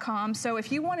Cricut.com. So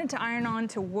if you wanted to iron on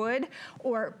to wood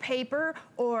or paper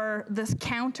or this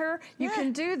counter, you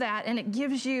can do that, and it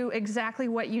gives you exactly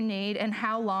what you need and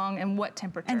how long and what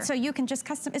temperature. And so you can just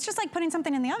it's just like putting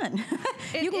something in the oven.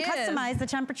 You can customize the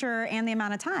temperature and the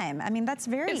amount of time. I mean, that's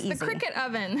very easy. It's the Cricut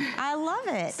oven. I love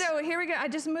it. So here we go. I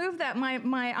just moved that.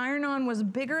 My iron-on was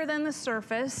bigger than the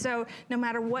surface, so no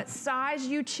matter what size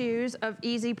you choose of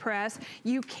Easy Press,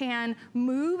 you can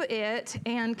move it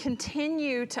and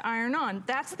continue to iron on.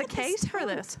 That's the case for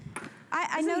this.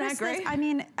 I noticed this. I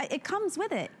mean, it comes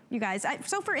with it, you guys.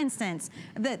 So for instance,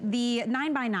 the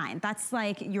 9x9, that's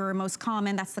like your most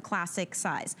common, that's the classic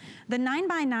size. The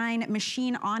 9x9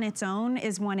 machine on its own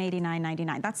is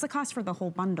 $189.99. That's the cost for the whole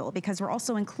bundle, because we're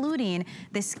also including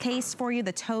this case for you,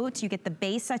 the tote, you get the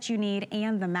base that you need,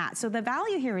 and the mat. So the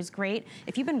value here is great.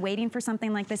 If you've been waiting for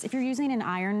something like this, if you're using an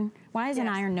iron, why is an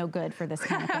iron no good for this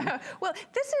kind of thing? Well,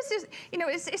 this is just, you know,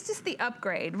 it's just the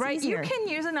upgrade, right? You can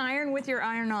use an iron with your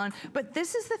iron-on, but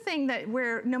this is the thing that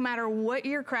where no matter what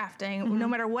you're crafting, no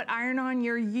matter what iron-on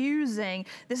you're using,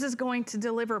 this is going to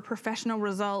deliver a professional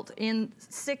result in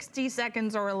 60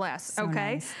 seconds or less,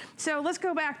 okay? Nice. So let's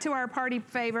go back to our party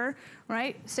favor,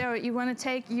 right? So you want to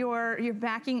take your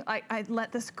backing, I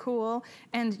let this cool,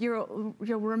 and you'll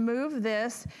remove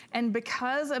this, and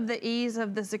because of the ease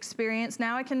of this experience,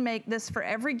 now I can make this for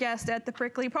every guest at the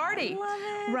Prickly Party. I love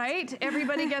it. Right?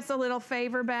 Everybody gets a little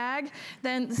favor bag.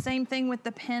 Then the same thing with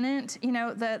the pennant, you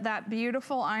know, that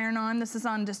beautiful iron-on. This is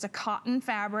on just a cotton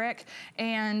fabric,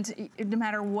 and no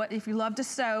matter what, if you love to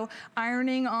sew,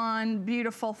 ironing on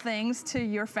beautiful things to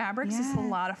your fabrics is a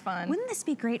lot of fun. Wouldn't this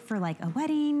be great for like a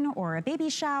wedding or a baby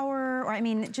shower, or I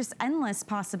mean, just endless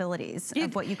possibilities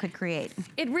of what you could create?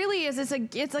 It really is.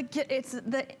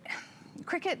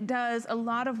 Cricut does a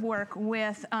lot of work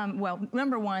with, well,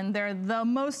 number one, they're the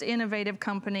most innovative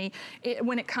company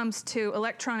when it comes to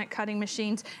electronic cutting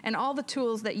machines and all the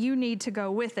tools that you need to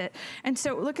go with it. And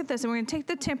so look at this, and we're gonna take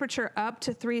the temperature up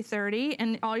to 330,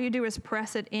 and all you do is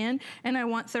press it in, and I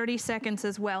want 30 seconds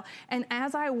as well. And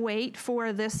as I wait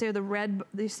for this,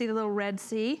 you see the little red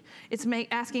C? It's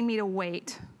asking me to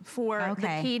wait for the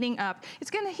heating up. It's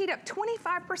gonna heat up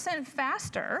 25%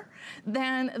 faster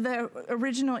than the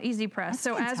original Easy Press.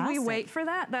 So as we wait for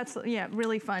that, that's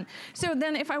really fun. So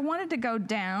then if I wanted to go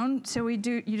down, so you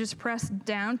just press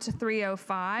down to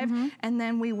 305, and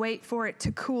then we wait for it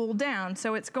to cool down.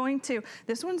 So it's going to,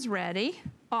 this one's ready.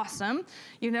 Awesome.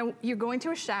 You know, you're going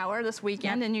to a shower this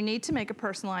weekend and you need to make a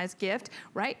personalized gift,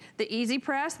 right? The Easy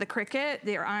Press, the Cricut,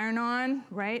 your iron-on,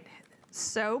 right?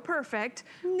 So perfect.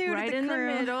 Right in the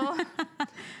middle.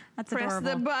 That's Press adorable.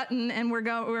 the button, and we're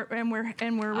ready.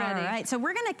 All right, so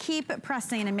we're gonna keep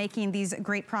pressing and making these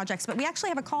great projects, but we actually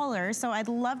have a caller, so I'd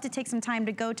love to take some time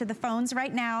to go to the phones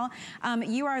right now.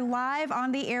 You are live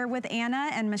on the air with Anna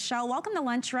and Michelle. Welcome to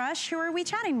Lunch Rush. Who are we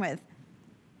chatting with?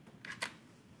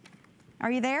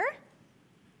 Are you there?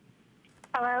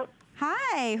 Hello.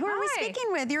 Hi, who are we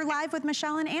speaking with? You're live with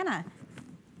Michelle and Anna.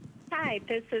 Hi,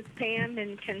 this is Pam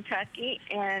in Kentucky,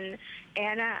 and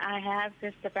Anna, I have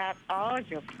just about all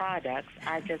your products.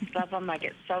 I just love them. I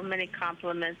get so many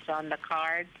compliments on the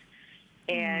cards,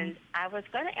 and I was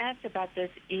going to ask about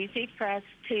this Easy Press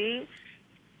too.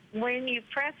 When you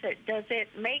press it, does it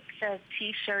make the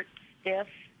T-shirt stiff?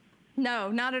 No,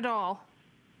 not at all.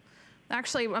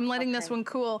 Actually, I'm letting this one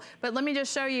cool, but let me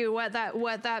just show you what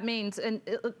that means. And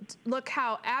look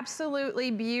how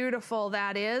absolutely beautiful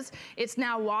that is. It's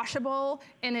now washable,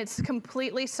 and it's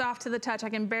completely soft to the touch. I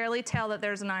can barely tell that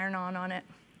there's an iron-on on it.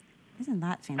 Isn't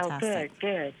that fantastic? Oh,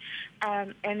 good,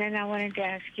 good. And then I wanted to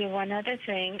ask you one other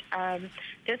thing.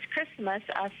 This Christmas,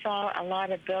 I saw a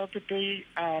lot of Build-A-Scene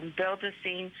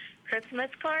Christmas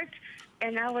cards,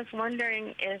 and I was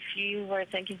wondering if you were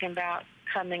thinking about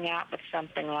coming out with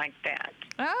something like that.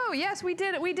 Oh, yes, we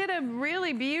did. We did a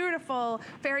really beautiful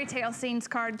fairy tale scenes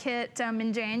card kit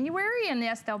in January, and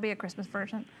yes, there'll be a Christmas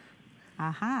version.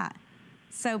 Aha.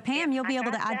 So, Pam, you'll be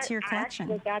able to add to your collection.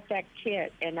 I actually got that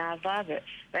kit, and I love it.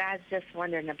 But I was just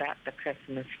wondering about the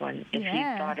Christmas one, if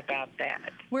you thought about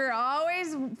that. We're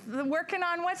always working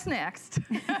on what's next.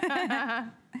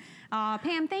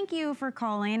 Pam, thank you for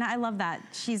calling. I love that.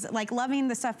 She's like loving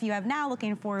the stuff you have now,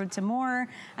 looking forward to more.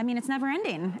 I mean, it's never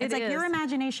ending. It's like your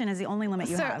imagination is the only limit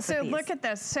you have. So look at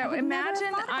this. So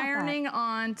imagine ironing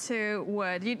onto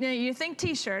wood. You think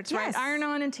T-shirts, right? Iron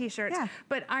on and T-shirts. Yeah.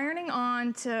 But ironing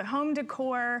on to home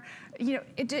decor, you know,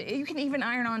 you can even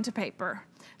iron on to paper.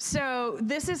 So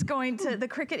this is going to, the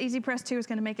Cricut Easy Press 2 is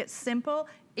going to make it simple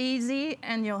easy,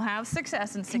 and you'll have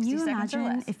success in 60 seconds or less. Can you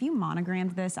imagine if you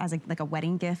monogrammed this as like a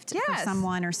wedding gift for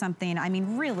someone or something? I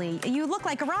mean, really, you look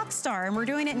like a rock star, and we're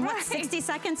doing it in what, 60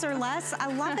 seconds or less?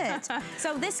 I love it.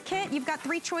 So this kit, you've got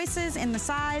 3 choices in the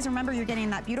size. Remember, you're getting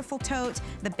that beautiful tote,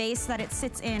 the base that it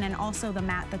sits in, and also the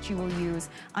mat that you will use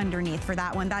underneath for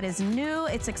that one. That is new.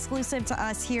 It's exclusive to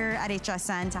us here at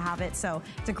HSN to have it, so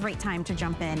it's a great time to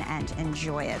jump in and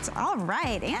enjoy it. All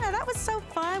right, Anna, that was so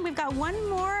fun. We've got one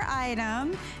more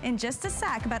item in just a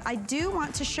sec, but I do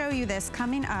want to show you this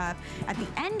coming up at the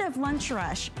end of Lunch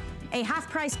Rush. A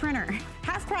half-price printer.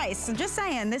 Half price, so just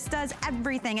saying, this does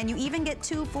everything, and you even get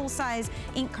 2 full-size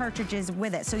ink cartridges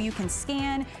with it. So you can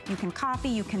scan, you can copy,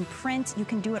 you can print, you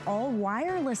can do it all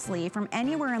wirelessly from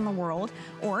anywhere in the world,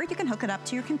 or you can hook it up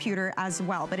to your computer as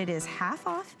well. But it is half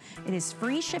off, it is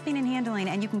free shipping and handling,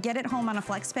 and you can get it home on a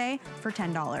FlexPay for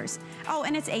 $10. Oh,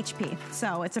 and it's HP,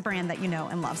 so it's a brand that you know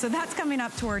and love. So that's coming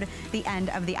up toward the end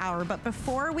of the hour. But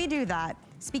before we do that,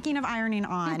 speaking of ironing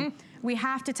on, we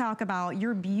have to talk about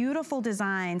your beautiful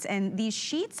designs and these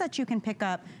sheets that you can pick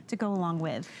up to go along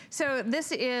with. So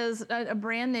this is a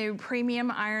brand new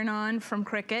premium iron-on from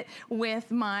Cricut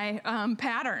with my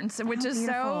patterns, which is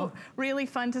so really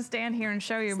fun to stand here and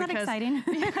show you. Isn't that exciting?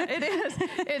 Yeah, it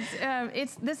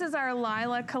is. This is our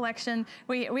Lila collection.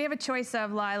 We have a choice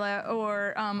of Lila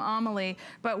or Amelie,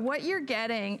 but what you're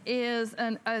getting is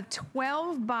a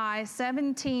 12 by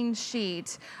 17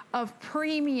 sheet of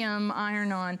premium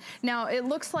iron-on. Now, it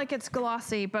looks like it's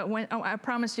glossy, but I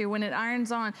promise you, when it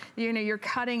irons on, you're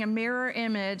cutting a mirror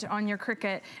image on your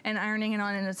Cricut and ironing it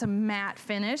on, and it's a matte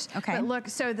finish. Okay. But look,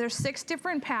 so there's 6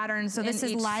 different patterns. So this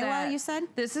is Lila, you said?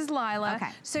 This is Lila.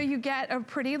 Okay. So you get a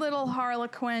pretty little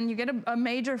harlequin, you get a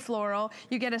major floral,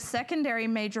 you get a secondary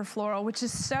major floral, which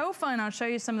is so fun. I'll show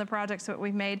you some of the projects that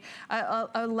we've made.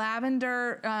 A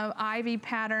lavender ivy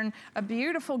pattern, a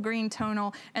beautiful green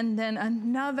tonal, and then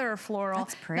another floral.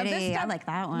 That's pretty. I like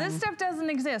that one. This stuff doesn't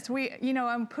exist.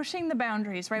 I'm pushing the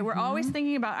boundaries, right? We're always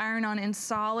thinking about iron-on in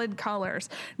solid colors.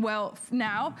 Well,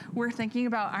 now we're thinking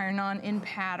about iron-on in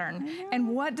pattern. And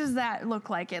what does that look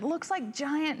like? It looks like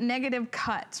giant negative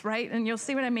cuts, right? And you'll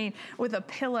see what I mean with a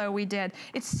pillow we did.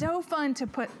 It's so fun to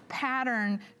put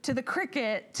pattern to the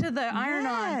Cricut, to the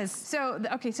iron-on. So,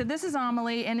 okay, so this is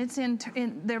Amelie, and it's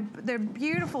they're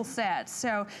beautiful sets.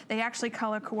 So they actually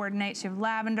color coordinate. So you have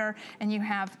lavender, and you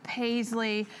have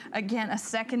paisley, again, a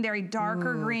secondary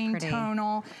darker green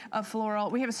tonal, a floral.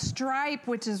 We have a stripe,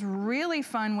 which is really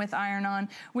fun with iron-on.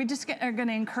 We just are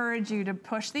gonna encourage you to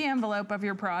push the envelope of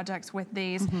your projects with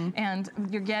these, and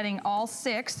you're getting all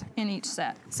 6 in each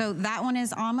set. So that one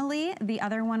is Amelie, the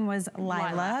other one was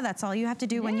Lila. That's all you have to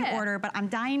do when you order, but I'm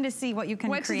dying to see what you can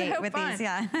create with these.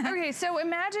 Okay, so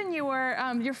imagine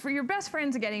your best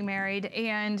friend's getting married,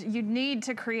 and you need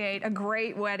to create a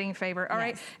great wedding favor, all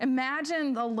right?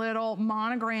 Imagine the little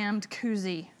monogrammed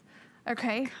koozie.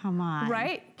 Okay. Come on.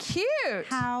 Right? Cute.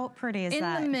 How pretty is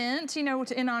that? In the mint,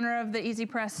 in honor of the Easy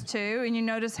Press 2, and you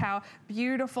notice how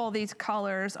beautiful these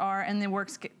colors are, and they work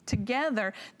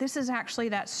together. This is actually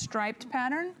that striped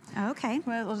pattern. Okay.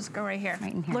 Well, we'll just go right here.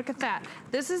 Right in here. Look at that.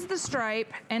 This is the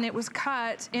stripe, and it was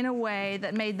cut in a way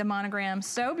that made the monogram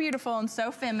so beautiful and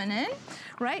so feminine,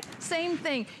 right? Same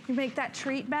thing. You make that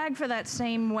treat bag for that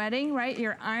same wedding, right?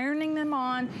 You're ironing them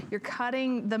on, you're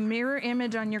cutting the mirror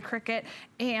image on your Cricut,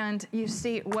 and you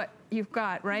see what you've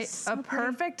got, right? So a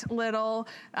perfect little,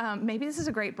 maybe this is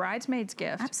a great bridesmaid's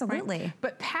gift. Absolutely. Right?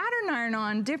 But pattern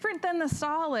iron-on, different than the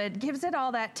solid, gives it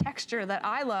all that texture that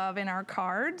I love in our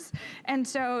cards. And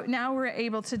so now we're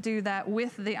able to do that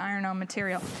with the iron-on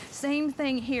material. Same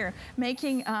thing here,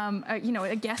 making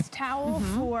a guest towel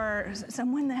for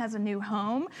someone that has a new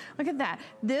home. Look at that.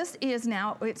 This is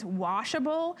now, it's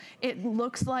washable. It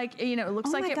looks like, it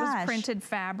was printed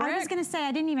fabric. I was gonna say,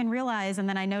 I didn't even realize, and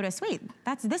then I noticed, wait,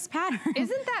 that's this pattern.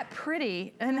 Isn't that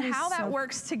pretty? And how that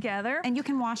works together. And you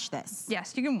can wash this.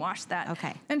 Yes, you can wash that.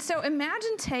 Okay. And so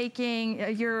imagine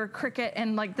taking your Cricut,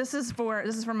 and this is for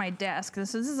my desk.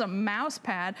 This is a mouse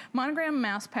pad, monogram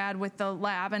mouse pad with the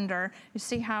lavender. You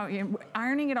see how you're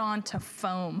ironing it on to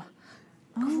foam.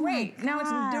 Great. Now it's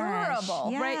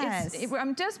durable, right?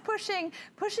 I'm just pushing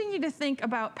you to think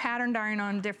about patterned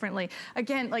iron-on differently.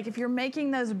 Again, like if you're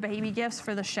making those baby gifts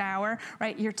for the shower,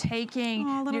 right? You're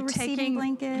taking receiving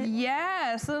blanket.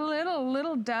 Yes, a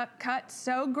little duck cut,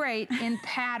 so great in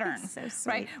pattern. So sweet.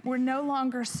 Right? We're no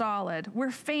longer solid.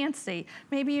 We're fancy.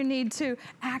 Maybe you need to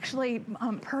actually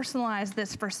personalize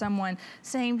this for someone.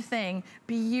 Same thing.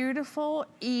 Beautiful,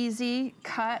 easy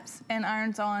cuts and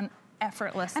irons on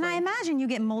effortlessly. And I imagine you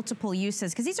get multiple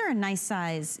uses because these are a nice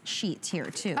size sheet here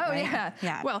too. Oh, right?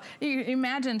 Yeah. Well, you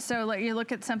imagine, so like you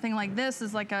look at something like this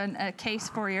is like a case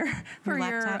for your or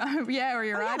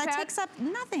your iPad. That takes up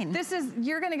nothing. This is,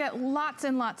 you're gonna get lots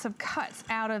and lots of cuts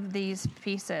out of these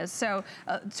pieces. So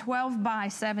 12 by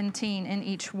 17 in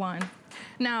each one.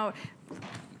 Now,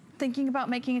 thinking about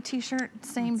making a t-shirt,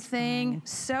 same thing. Fun.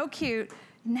 So cute.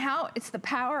 Now it's the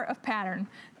power of pattern.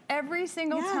 Every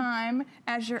single time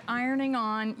as you're ironing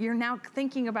on, you're now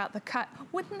thinking about the cut.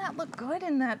 Wouldn't that look good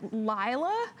in that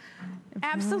lilac?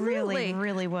 Absolutely.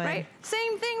 Really would. Right?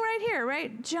 Same thing right here,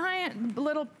 right? Giant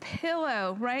little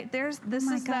pillow, right? This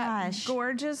is that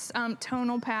gorgeous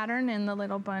tonal pattern in the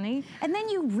little bunny. And then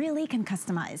you really can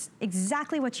customize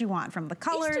exactly what you want, from the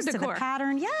colors to the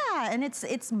pattern. Yeah, and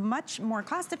it's much more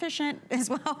cost efficient as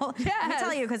well. Yes. Let me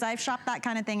tell you, because I've shopped that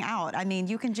kind of thing out. I mean,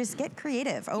 you can just get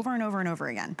creative over and over and over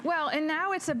again. Well, and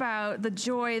now it's about the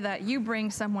joy that you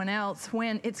bring someone else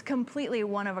when it's completely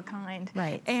one of a kind.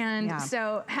 Right. And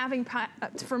so having,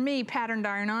 for me, patterned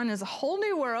iron-on is a whole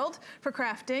new world for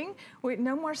crafting.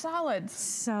 No more solids.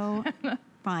 So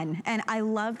fun. And I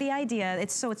love the idea.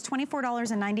 It's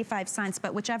 $24.95,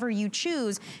 but whichever you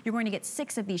choose, you're going to get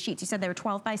 6 of these sheets. You said they were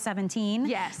 12 by 17?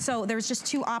 Yes. So there's just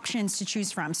 2 options to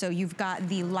choose from. So you've got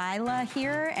the Lila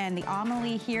here and the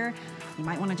Amelie here. You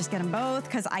might want to just get them both,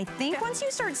 because I think once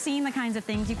you start seeing the kinds of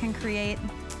things you can create,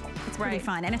 it's pretty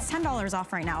fun. And it's $10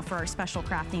 off right now for our special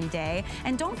crafting day.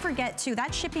 And don't forget too,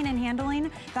 that shipping and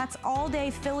handling, that's all day,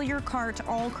 fill your cart,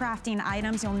 all crafting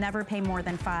items. You'll never pay more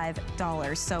than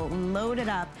 $5. So load it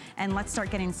up and let's start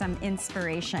getting some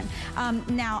inspiration.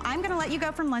 Now I'm gonna let you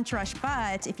go from Lunch Rush,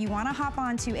 but if you wanna hop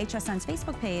on to HSN's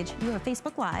Facebook page, we have a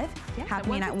Facebook Live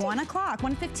happening at 1 o'clock,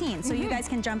 1:15. So you guys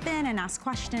can jump in and ask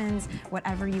questions,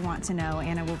 whatever you want to know.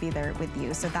 Anna will be there with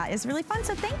you. So that is really fun.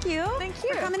 So thank you. Thank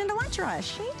you for coming into Lunch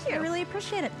Rush. Thank you. I really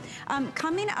appreciate it.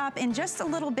 Coming up in just a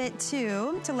little bit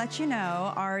too, to let you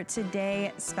know, our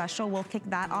Today special, we'll kick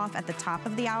that off at the top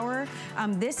of the hour.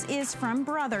 This is from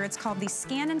Brother. It's called the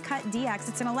Scan and Cut DX.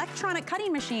 It's an electronic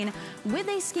cutting machine with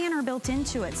a scanner built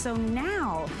into it. So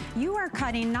now you are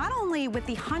cutting not only with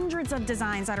the hundreds of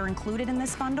designs that are included in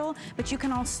this bundle, but you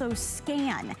can also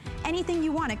scan anything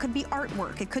you want. It could be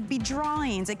artwork, it could be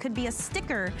drawings, it could be a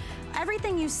sticker.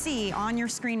 Everything you see on your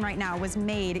screen right now was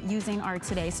made using our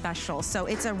Today special. So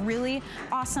it's a really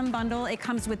awesome bundle. It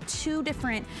comes with 2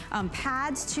 different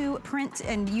pads to print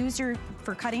and use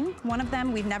for cutting. One of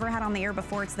them we've never had on the air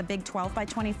before. It's the big 12 by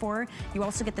 24. You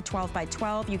also get the 12 by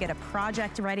 12. You get a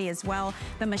project ready as well.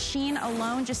 The machine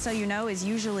alone, just so you know, is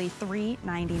usually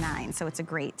 $3.99. So it's a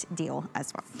great deal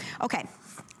as well. Okay.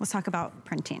 Let's talk about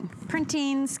printing.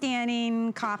 Printing,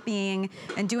 scanning, copying,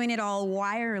 and doing it all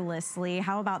wirelessly.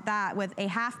 How about that with a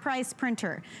half-price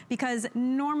printer? Because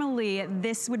normally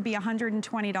this would be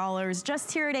 $120.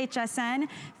 Just here at HSN,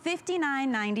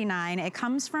 $59.99. It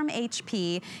comes from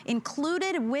HP.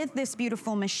 Included with this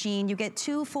beautiful machine, you get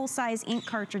 2 full-size ink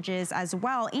cartridges as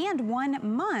well, and 1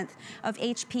 month of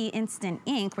HP Instant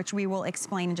Ink, which we will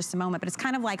explain in just a moment. But it's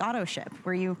kind of like auto ship,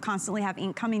 where you constantly have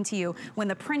ink coming to you when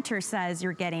the printer says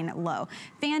you're getting low.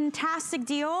 Fantastic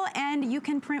deal, and you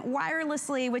can print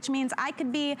wirelessly, which means I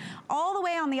could be all the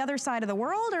way on the other side of the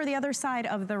world or the other side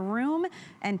of the room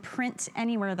and print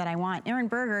anywhere that I want. Aaron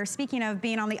Berger, speaking of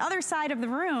being on the other side of the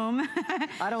room,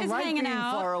 I don't like being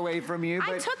far away from you.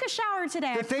 But I took a shower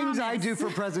today. The things I do for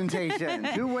presentation.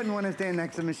 Who wouldn't want to stand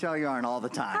next to Michelle Yarn all the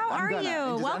time? How are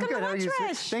you? Welcome to Lunch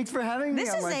Rush. Thanks for having me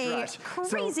on Lunch Rush. This is a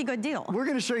crazy good deal. We're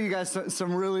going to show you guys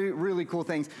some really, really cool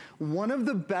things. One of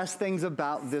the best things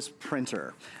about this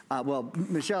printer, well,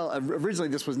 Michelle, originally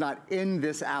this was not in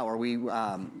this hour. We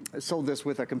sold this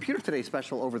with a Computer Today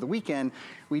special over the weekend.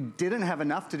 We didn't have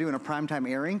enough to do in a primetime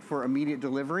airing for immediate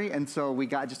delivery, and so we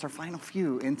got just our final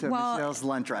few into Michelle's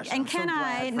Lunch Rush. And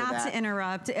not to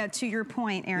interrupt, to your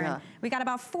point, Aaron, we got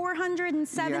about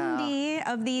 470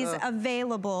 of these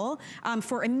available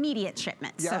for immediate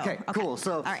shipment. Yeah, so, okay, cool.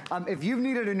 So if you've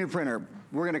needed a new printer,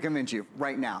 we're going to convince you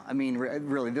right now. I mean,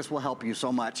 really, this will help you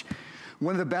so much.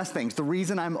 One of the best things, the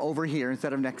reason I'm over here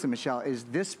instead of next to Michelle, is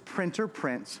this printer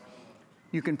prints.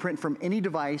 You can print from any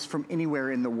device from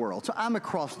anywhere in the world. So I'm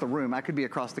across the room. I could be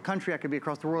across the country. I could be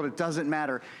across the world. It doesn't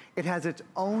matter. It has its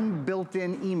own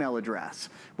built-in email address.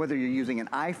 Whether you're using an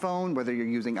iPhone, whether you're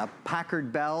using a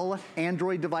Packard Bell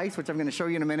Android device, which I'm going to show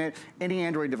you in a minute, any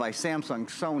Android device, Samsung,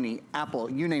 Sony, Apple,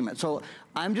 you name it. So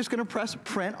I'm just going to press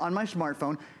print on my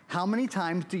smartphone. How many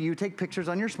times do you take pictures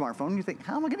on your smartphone? You think,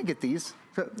 how am I going to get these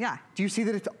So, yeah. Do you see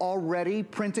that it's already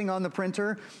printing on the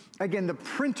printer? Again, the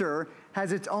printer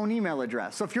has its own email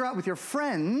address. So if you're out with your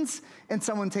friends and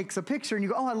someone takes a picture and you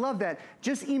go, oh, I love that,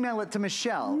 just email it to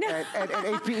Michelle at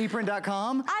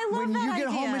hpeprint.com. I love when that you get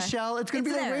idea. home, Michelle, it's gonna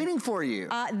be there waiting for you.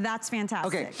 That's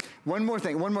fantastic. Okay, one more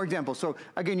thing, one more example. So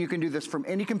again, you can do this from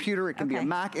any computer. It can be a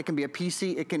Mac, it can be a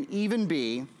PC, it can even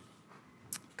be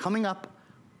coming up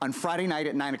on Friday night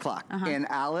at 9 o'clock. In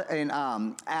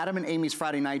Adam and Amy's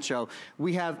Friday night show,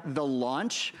 we have the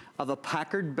launch of a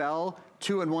Packard Bell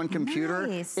 2-in-1 computer.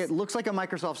 Nice. It looks like a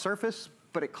Microsoft Surface,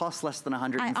 but it costs less than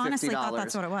 $150. I honestly thought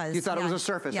that's what it was. You thought it was a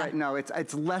Surface, right? No,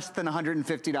 it's less than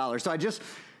 $150. So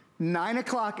 9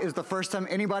 o'clock is the first time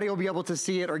anybody will be able to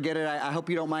see it or get it. I hope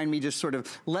you don't mind me just sort of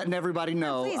letting everybody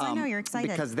know. Please, I know you're excited.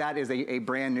 Because that is a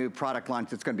brand new product launch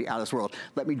that's gonna be out of this world.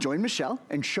 Let me join Michelle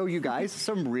and show you guys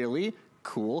some really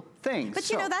cool things. But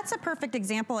you know, that's a perfect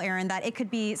example, Aaron, that it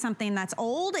could be something that's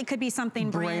old, it could be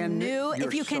something brand new.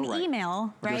 If you can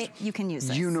email, right, you can use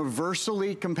this.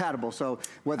 Universally compatible. So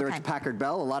whether it's Packard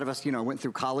Bell, a lot of us, you know, went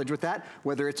through college with that,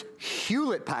 whether it's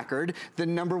Hewlett Packard, the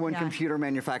 #1 computer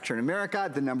manufacturer in America,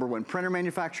 the #1 printer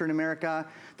manufacturer in America,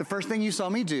 the first thing you saw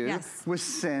me do was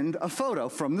send a photo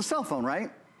from the cell phone,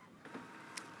 right?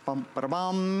 Bum,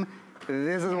 ba-da-bum.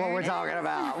 This is what we're talking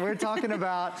about. We're talking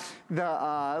about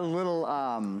the little,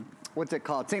 what's it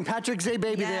called? St. Patrick's Day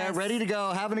baby there, ready to go,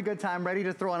 having a good time, ready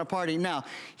to throw on a party. Now,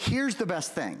 here's the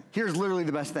best thing. Here's literally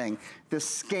the best thing. This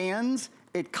scans,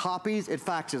 it copies, it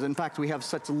faxes. In fact, we have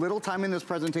such little time in this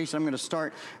presentation, I'm gonna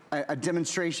start a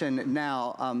demonstration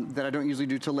now that I don't usually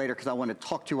do till later because I want to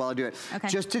talk to you while I do it.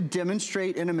 Just to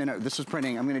demonstrate in a minute, this is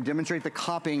printing, I'm gonna demonstrate the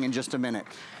copying in just a minute.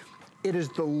 It is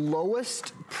the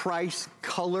lowest price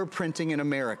color printing in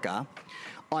America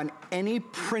on any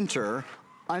printer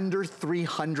under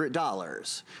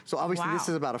 $300. So obviously this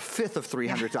is about a fifth of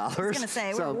 $300. I was gonna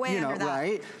say, so, we're way under that.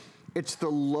 Right? It's the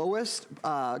lowest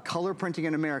color printing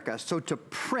in America. So to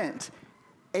print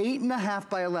 8.5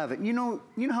 by 11. You know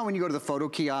how when you go to the photo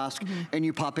kiosk and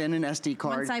you pop in an SD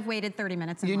card? Once I've waited 30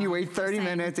 minutes. And you wait 30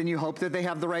 minutes and you hope that they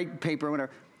have the right paper or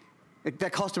whatever.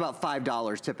 That costs about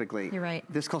 $5 typically. You're right.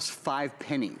 This costs 5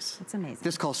 pennies. That's amazing.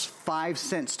 This costs 5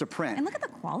 cents to print. And look at the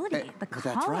quality, the colors.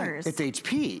 That's right. It's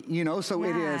HP, you know, so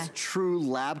it is true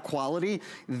lab quality,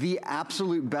 the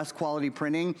absolute best quality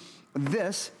printing.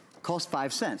 This costs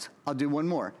 5 cents. I'll do one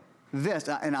more. This,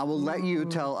 and I will let you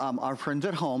tell our friends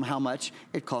at home how much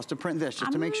it costs to print this,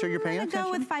 just to make sure you're paying attention. I'm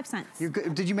gonna go with 5 cents.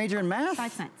 Did you major in math?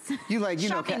 5 cents. You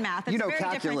Shopping math. It's you know a very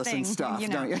calculus different and thing, stuff, you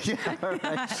know. don't you? Yeah,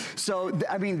 right. So,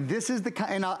 I mean, this is the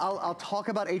kind, and I'll talk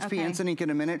about HP Instant Ink in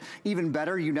a minute. Even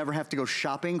better, you never have to go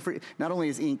shopping for, not only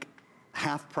is ink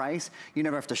half price, you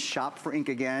never have to shop for ink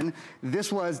again.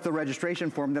 This was the registration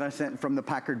form that I sent from the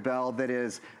Packard Bell that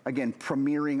is, again,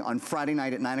 premiering on Friday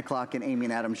night at 9 o'clock in Amy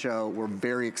and Adam show. We're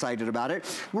very excited about it.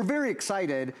 We're very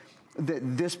excited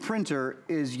that this printer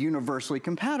is universally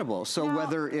compatible. So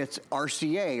whether it's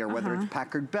RCA or whether it's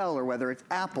Packard Bell or whether it's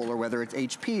Apple or whether it's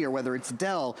HP or whether it's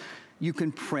Dell, you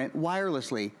can print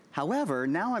wirelessly. However,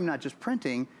 now I'm not just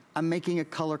printing, I'm making a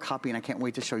color copy and I can't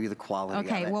wait to show you the quality of it.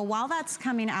 Okay, well, while that's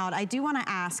coming out, I do want to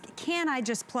ask, can I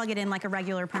just plug it in like a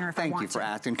regular printer if I want to? Thank you for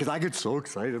asking, because I get so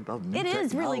excited about new technology. It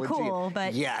is really cool,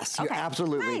 but... Yes,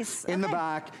 absolutely. Nice. In the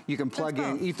back, you can plug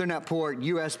in Ethernet port,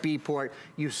 USB port.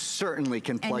 You certainly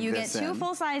can plug this in. And you get 2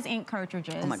 full-size ink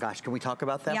cartridges. Oh my gosh, can we talk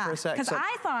about that for a sec? Because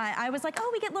I was like, oh,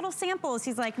 we get little samples.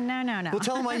 He's like, no, no, no. Well,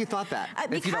 tell them why you thought that,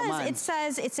 if you don't mind. Because it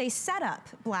says it's a setup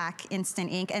black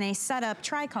instant ink and a setup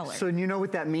tricolor. So you know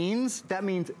what that means? That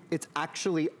means it's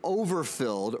actually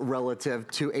overfilled relative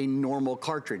to a normal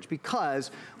cartridge, because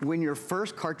when your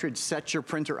first cartridge sets your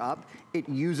printer up, it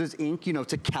uses ink, you know,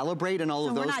 to calibrate and all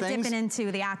of those things. So we're not dipping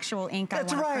into the actual ink I want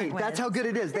to print with. That's right. That's how good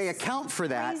it is. They account for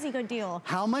that. Crazy good deal.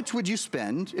 How much would you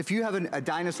spend if you have a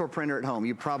dinosaur printer at home?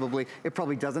 It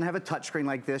probably doesn't have a touchscreen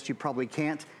like this. You probably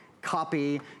can't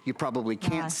copy, you probably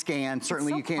can't scan.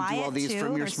 Certainly you can't do all these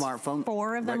from your smartphone.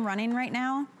 4 of them running right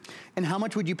now. And how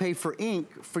much would you pay for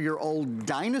ink for your old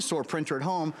dinosaur printer at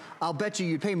home? I'll bet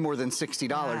you'd pay more than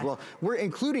 $60. Well, we're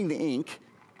including the ink.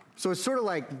 So it's sort of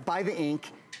like buy the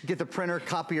ink, get the printer,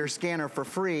 copier, scanner for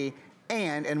free,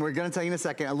 and we're gonna tell you in a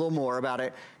second a little more about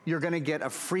it, you're gonna get a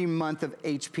free month of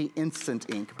HP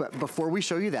Instant Ink. But before we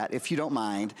show you that, if you don't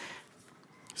mind,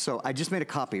 so I just made a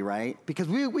copy, right? Because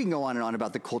we can go on and on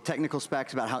about the cool technical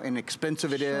specs, about how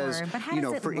inexpensive it is, but how you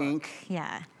does know, it for look? ink.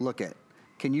 Yeah. Look it.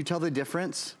 Can you tell the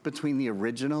difference between the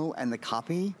original and the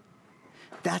copy?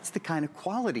 That's the kind of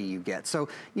quality you get. So,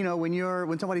 you know,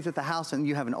 when somebody's at the house and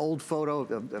you have an old photo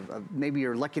of maybe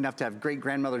you're lucky enough to have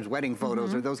great-grandmother's wedding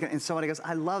photos or those, and somebody goes,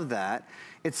 I love that.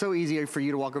 It's so easy for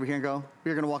you to walk over here and go,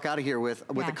 you're gonna walk out of here with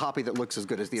a copy that looks as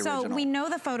good as the original. So we know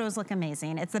the photos look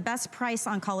amazing. It's the best price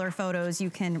on color photos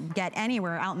you can get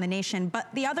anywhere out in the nation,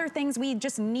 but the other things we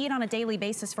just need on a daily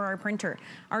basis for our printer,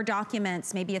 our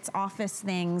documents, maybe it's office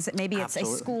things, maybe it's a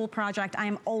school project. I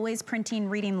am always printing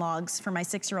reading logs for my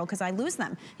 6-year-old because I lose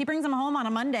them. He brings them home on a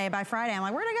Monday. By Friday, I'm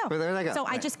like, where'd they go? Well, there they go. So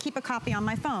I just keep a copy on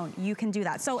my phone. You can do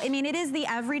that. So, I mean, it is the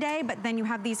everyday, but then you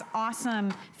have these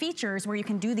awesome features where you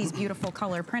can do these beautiful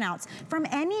color printouts from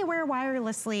anywhere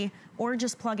wirelessly or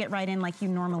just plug it right in like you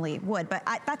normally would. But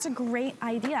that's a great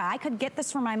idea. I could get this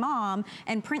for my mom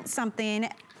and print something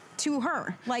to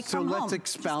her, like from home. So let's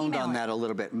expound on that a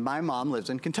little bit. My mom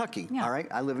lives in Kentucky, all right?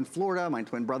 I live in Florida. My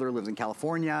twin brother lives in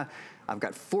California. I've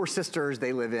got 4 sisters.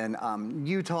 They live in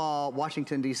Utah,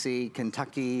 Washington, D.C.,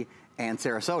 Kentucky, and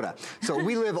Sarasota. So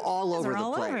we live all over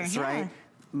the place, right?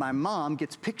 My mom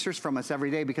gets pictures from us every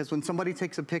day because when somebody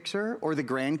takes a picture, or the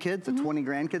grandkids, the 20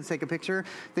 grandkids take a picture,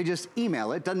 they just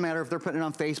email it. Doesn't matter if they're putting it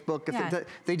on Facebook. If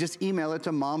they just email it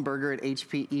to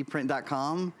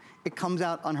momburger@hpeprint.com. It comes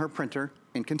out on her printer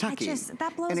in Kentucky.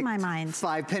 That blows my mind.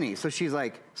 5 pennies. So she's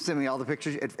like, send me all the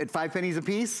pictures at 5 pennies a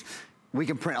piece. We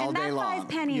can print all day long. And that 5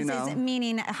 pennies is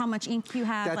meaning how much ink you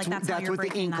have. That's what the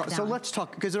ink costs. So let's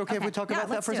talk. Is it okay if we talk about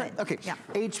that for a second? Okay.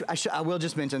 I will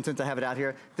just mention, since I have it out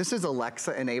here, this is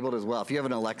Alexa enabled as well. If you have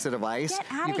an Alexa device,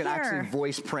 you can actually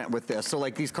voice print with this. So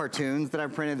like these cartoons that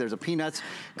I've printed, there's a Peanuts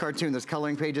cartoon, there's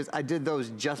coloring pages. I did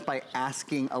those just by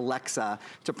asking Alexa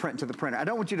to print to the printer. I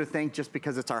don't want you to think just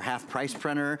because it's our half-price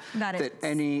printer that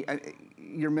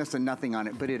you're missing nothing on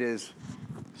it, but it is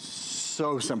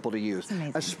so simple to use,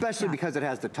 especially because it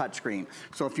has the touch screen.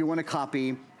 So if you want to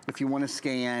copy, if you want to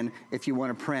scan, if you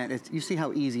want to print, you see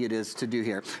how easy it is to do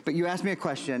here. But you asked me a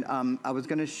question. I was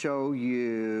going to show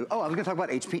you, I was going to talk about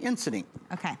HP Instant Ink.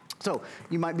 Okay. So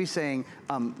you might be saying,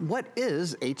 what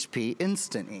is HP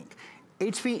Instant Ink?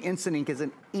 HP Instant Ink is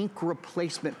an ink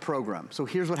replacement program. So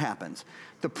here's what happens.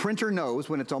 The printer knows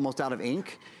when it's almost out of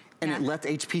ink, and it lets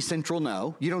HP Central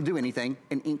know. You don't do anything,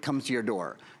 and ink comes to your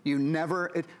door. You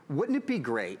never, wouldn't it be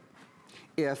great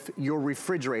if your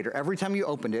refrigerator, every time you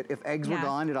opened it, if eggs were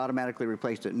gone, it automatically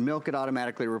replaced it. Milk, it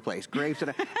automatically replaced. Grapes,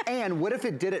 and what if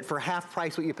it did it for half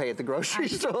price what you pay at the grocery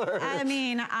store? I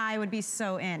mean, I would be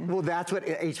so in. Well, that's what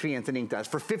HP Instant Ink does.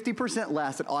 For 50%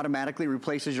 less, it automatically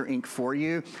replaces your ink for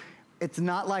you. It's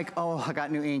not like, oh, I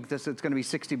got new ink. It's gonna be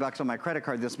 $60 on my credit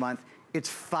card this month. It's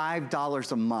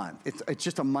 $5 a month. It's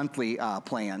just a monthly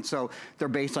plan. So they're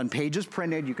based on pages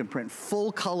printed. You can print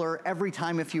full color every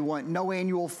time if you want, no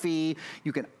annual fee.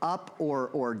 You can up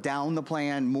or down the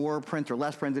plan, more print or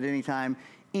less print at any time.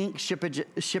 Ink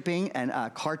shipping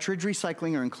and cartridge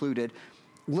recycling are included.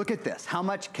 Look at this, how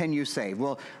much can you save?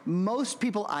 Well, most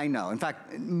people I know, in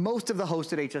fact, most of the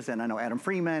hosts at HSN, I know Adam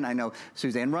Freeman, I know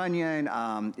Suzanne Runyon,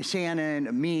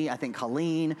 Shannon, me, I think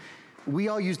Colleen, we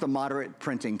all use the moderate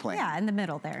printing plan. Yeah, in the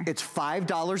middle there. It's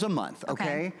 $5 a month,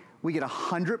 okay? We get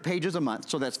 100 pages a month,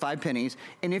 so that's 5 pennies.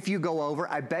 And if you go over,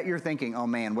 I bet you're thinking, oh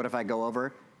man, what if I go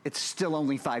over? It's still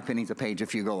only 5 pennies a page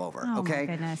if you go over, okay? Oh my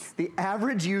goodness. The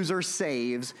average user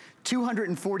saves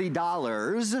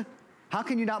 $240. How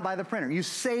can you not buy the printer? You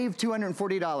save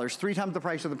 $240, 3 times the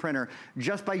price of the printer,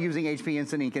 just by using HP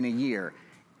Instant Ink in a year.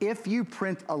 If you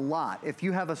print a lot, if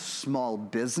you have a small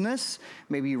business,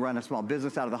 maybe you run a small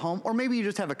business out of the home, or maybe you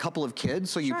just have a couple of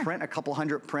kids, so you print a couple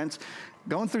hundred prints.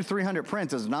 Going through 300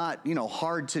 prints is not,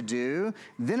 hard to do.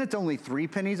 Then it's only 3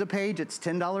 pennies a page, it's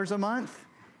 $10 a month,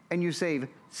 and you save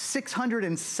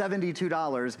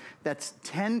 $672. That's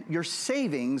your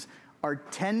savings are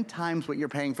 10 times what you're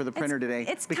paying for the printer today.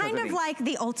 It's kind of like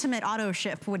the ultimate auto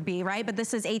ship would be, right? But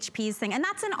this is HP's thing, and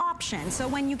that's an option. So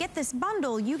when you get this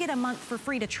bundle, you get a month for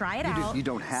free to try it out. You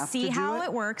don't have to do it. See how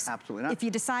it works. Absolutely not. If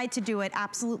you decide to do it,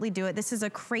 absolutely do it. This is a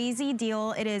crazy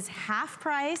deal. It is half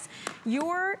price.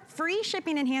 Your free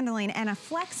shipping and handling and a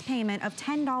flex payment of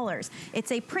 $10.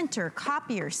 It's a printer,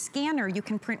 copier, scanner. You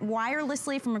can print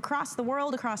wirelessly from across the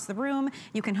world, across the room.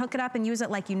 You can hook it up and use it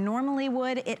like you normally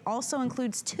would. It also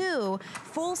includes 2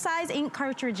 full-size ink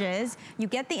cartridges. You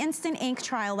get the instant ink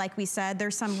trial, like we said.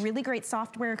 There's some really great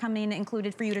software coming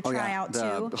included for you to try out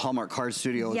too. The Hallmark Card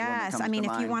Studio. Yes, I mean,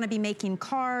 if you want to be making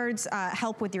cards,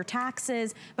 help with your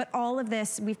taxes, but all of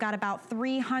this, we've got about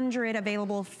 300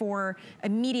 available for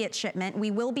immediate shipment. We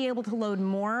will be able to load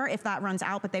more if that runs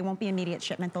out, but they won't be immediate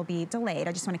shipment. They'll be delayed.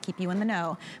 I just want to keep you in the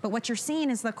know. But what you're seeing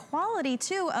is the quality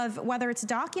too of whether it's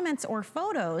documents or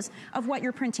photos of what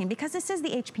you're printing, because this is the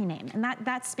HP name, and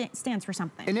that stands for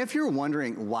something. And if you're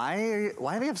wondering why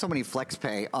they have so many flex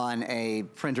pay on a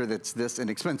printer that's this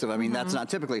inexpensive, I mean, that's not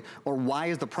typically, or why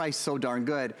is the price so darn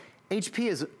good? HP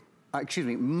is,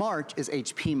 March is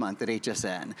HP month at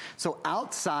HSN. So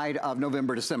outside of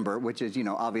November, December, which is, you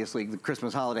know, obviously the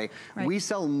Christmas holiday, we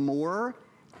sell more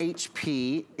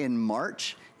HP in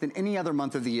March than any other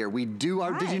month of the year. We do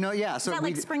our, did you know? Yeah. So is that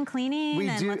like spring cleaning? We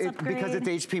do it because it's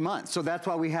HP month. So that's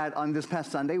why we had, on this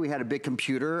past Sunday, we had a big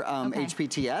computer,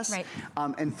 HPTS. Right.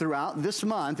 And throughout this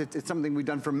month, it's something we've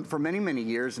done for many, many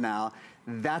years now.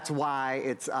 That's why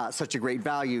it's such a great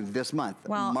value this month.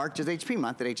 Well, March is HP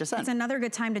month at HSN. It's another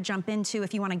good time to jump into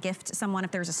if you want to gift someone,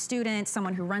 if there's a student,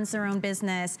 someone who runs their own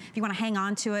business, if you want to hang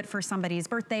on to it for somebody's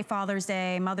birthday, Father's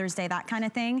Day, Mother's Day, that kind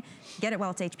of thing, get it while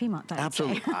it's HP month.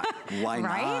 Absolutely. Why not?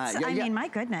 Right? Yeah, I mean, my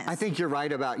goodness. I think you're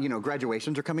right about, you know,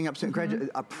 graduations are coming up soon.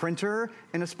 A printer,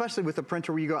 and especially with a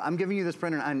printer where you go, I'm giving you this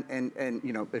printer, and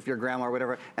you know, if you're grandma or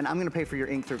whatever, and I'm going to pay for your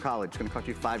ink through college. It's going to cost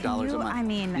you $5 a month. I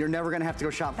mean, you're never going to have to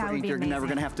go shop for ink. You're never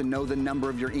going to have to know the number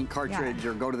of your ink cartridge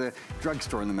or go to the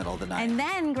drugstore in the middle of the night. And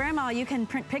then, Grandma, you can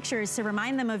print pictures to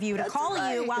remind them of you, to call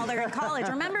you while they're in college.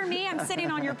 Remember me? I'm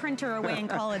sitting on your printer away in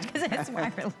college because it's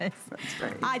wireless. That's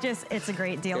great. It's a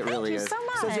great deal. Thank you so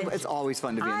much. So it's always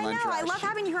fun to be in Lunch Rush. I love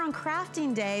having you here on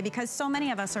Crafting Day because so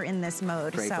many of us are in this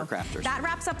mode. Great for crafters. That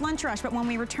wraps up Lunch Rush, but when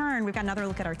we return, we've got another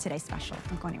look at our Today Special.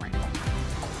 Don't go anywhere.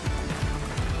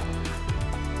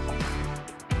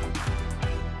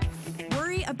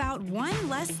 About one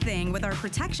less thing with our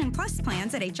Protection Plus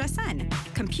plans at HSN.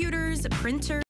 Computers, printers,